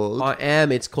 It's called... I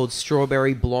am. It's called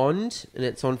Strawberry Blonde, and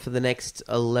it's on for the next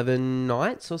 11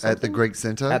 nights or something. At the Greek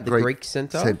Centre? At the Greek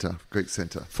Centre. Greek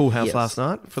Centre. Full house last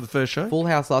night for the first show? Full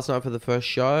house last night for the first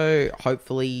show.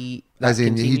 Hopefully... As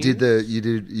in,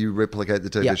 you replicate the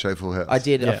TV show Full House. I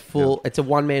did a full... It's a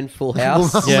one-man Full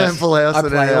House. One-man Full House. I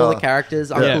play all the characters.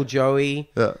 Uncle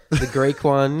Joey, the Greek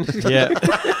one. Yeah.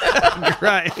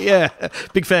 Great. Yeah.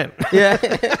 Big fan. Yeah.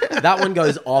 That one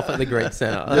goes off at the Greek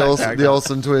Centre. The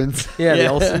Olsen twins. Yeah, the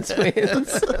Olsen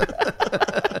twins.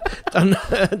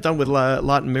 Done with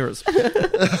light and mirrors.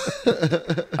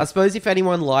 I suppose if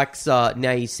anyone likes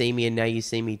Now You See Me and Now You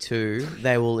See Me Too,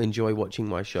 they will enjoy watching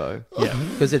my show. Yeah.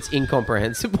 Because it's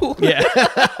incomprehensible. Yeah.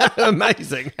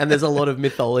 Amazing. And there's a lot of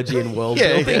mythology and world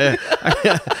building.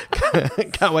 Yeah.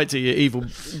 Can't wait till your evil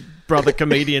brother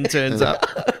comedian turns up.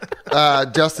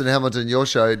 Justin Hamilton, your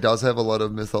show does have a lot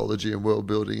of mythology and world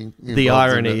building. The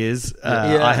irony is,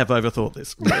 I have overthought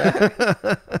this.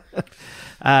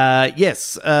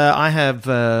 Yes, I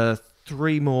have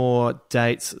 3 more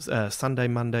dates, Sunday,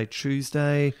 Monday,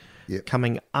 Tuesday,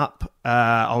 coming up.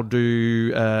 I'll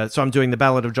do, so I'm doing the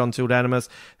Ballad of John Tildanimus.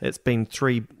 It's been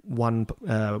 3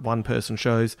 one-person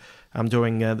shows. I'm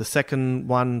doing the second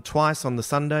one twice on the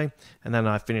Sunday, and then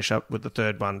I finish up with the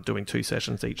third one, doing 2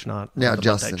 sessions each night. Now,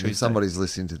 Justin, Monday, if somebody's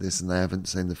listening to this and they haven't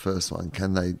seen the first one,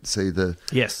 can they see the...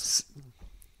 Yes.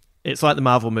 It's like the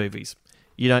Marvel movies.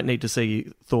 You don't need to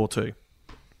see Thor 2.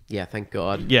 Yeah, thank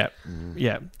God. Yeah,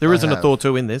 yeah. There isn't a Thor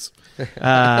 2 in this.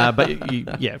 But,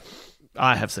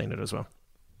 I have seen it as well.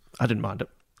 I didn't mind it.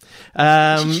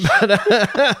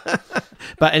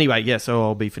 But anyway, so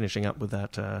I'll be finishing up with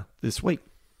that this week.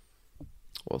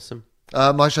 Awesome.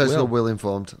 My show's called Well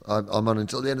Informed. I'm on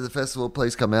until the end of the festival.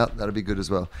 Please come out. That'll be good as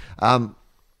well.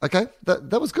 Okay,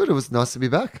 that was good. It was nice to be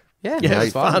back. Yeah, it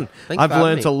was fun. I've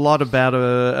learned a lot about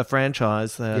a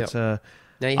franchise that...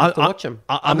 now you have to watch them.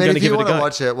 I'm going to give it a go. If you want to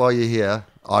watch it while you're here,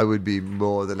 I would be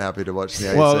more than happy to watch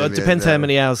the Well, it depends how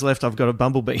many hours left I've got of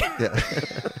Bumblebee. Yeah.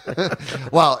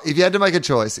 Well, if you had to make a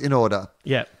choice in order...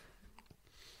 Yeah.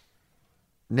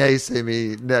 Now you see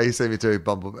me too,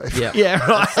 Bumblebee. Yeah, yeah,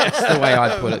 right. That's the way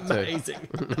I'd put it too.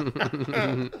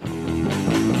 Amazing.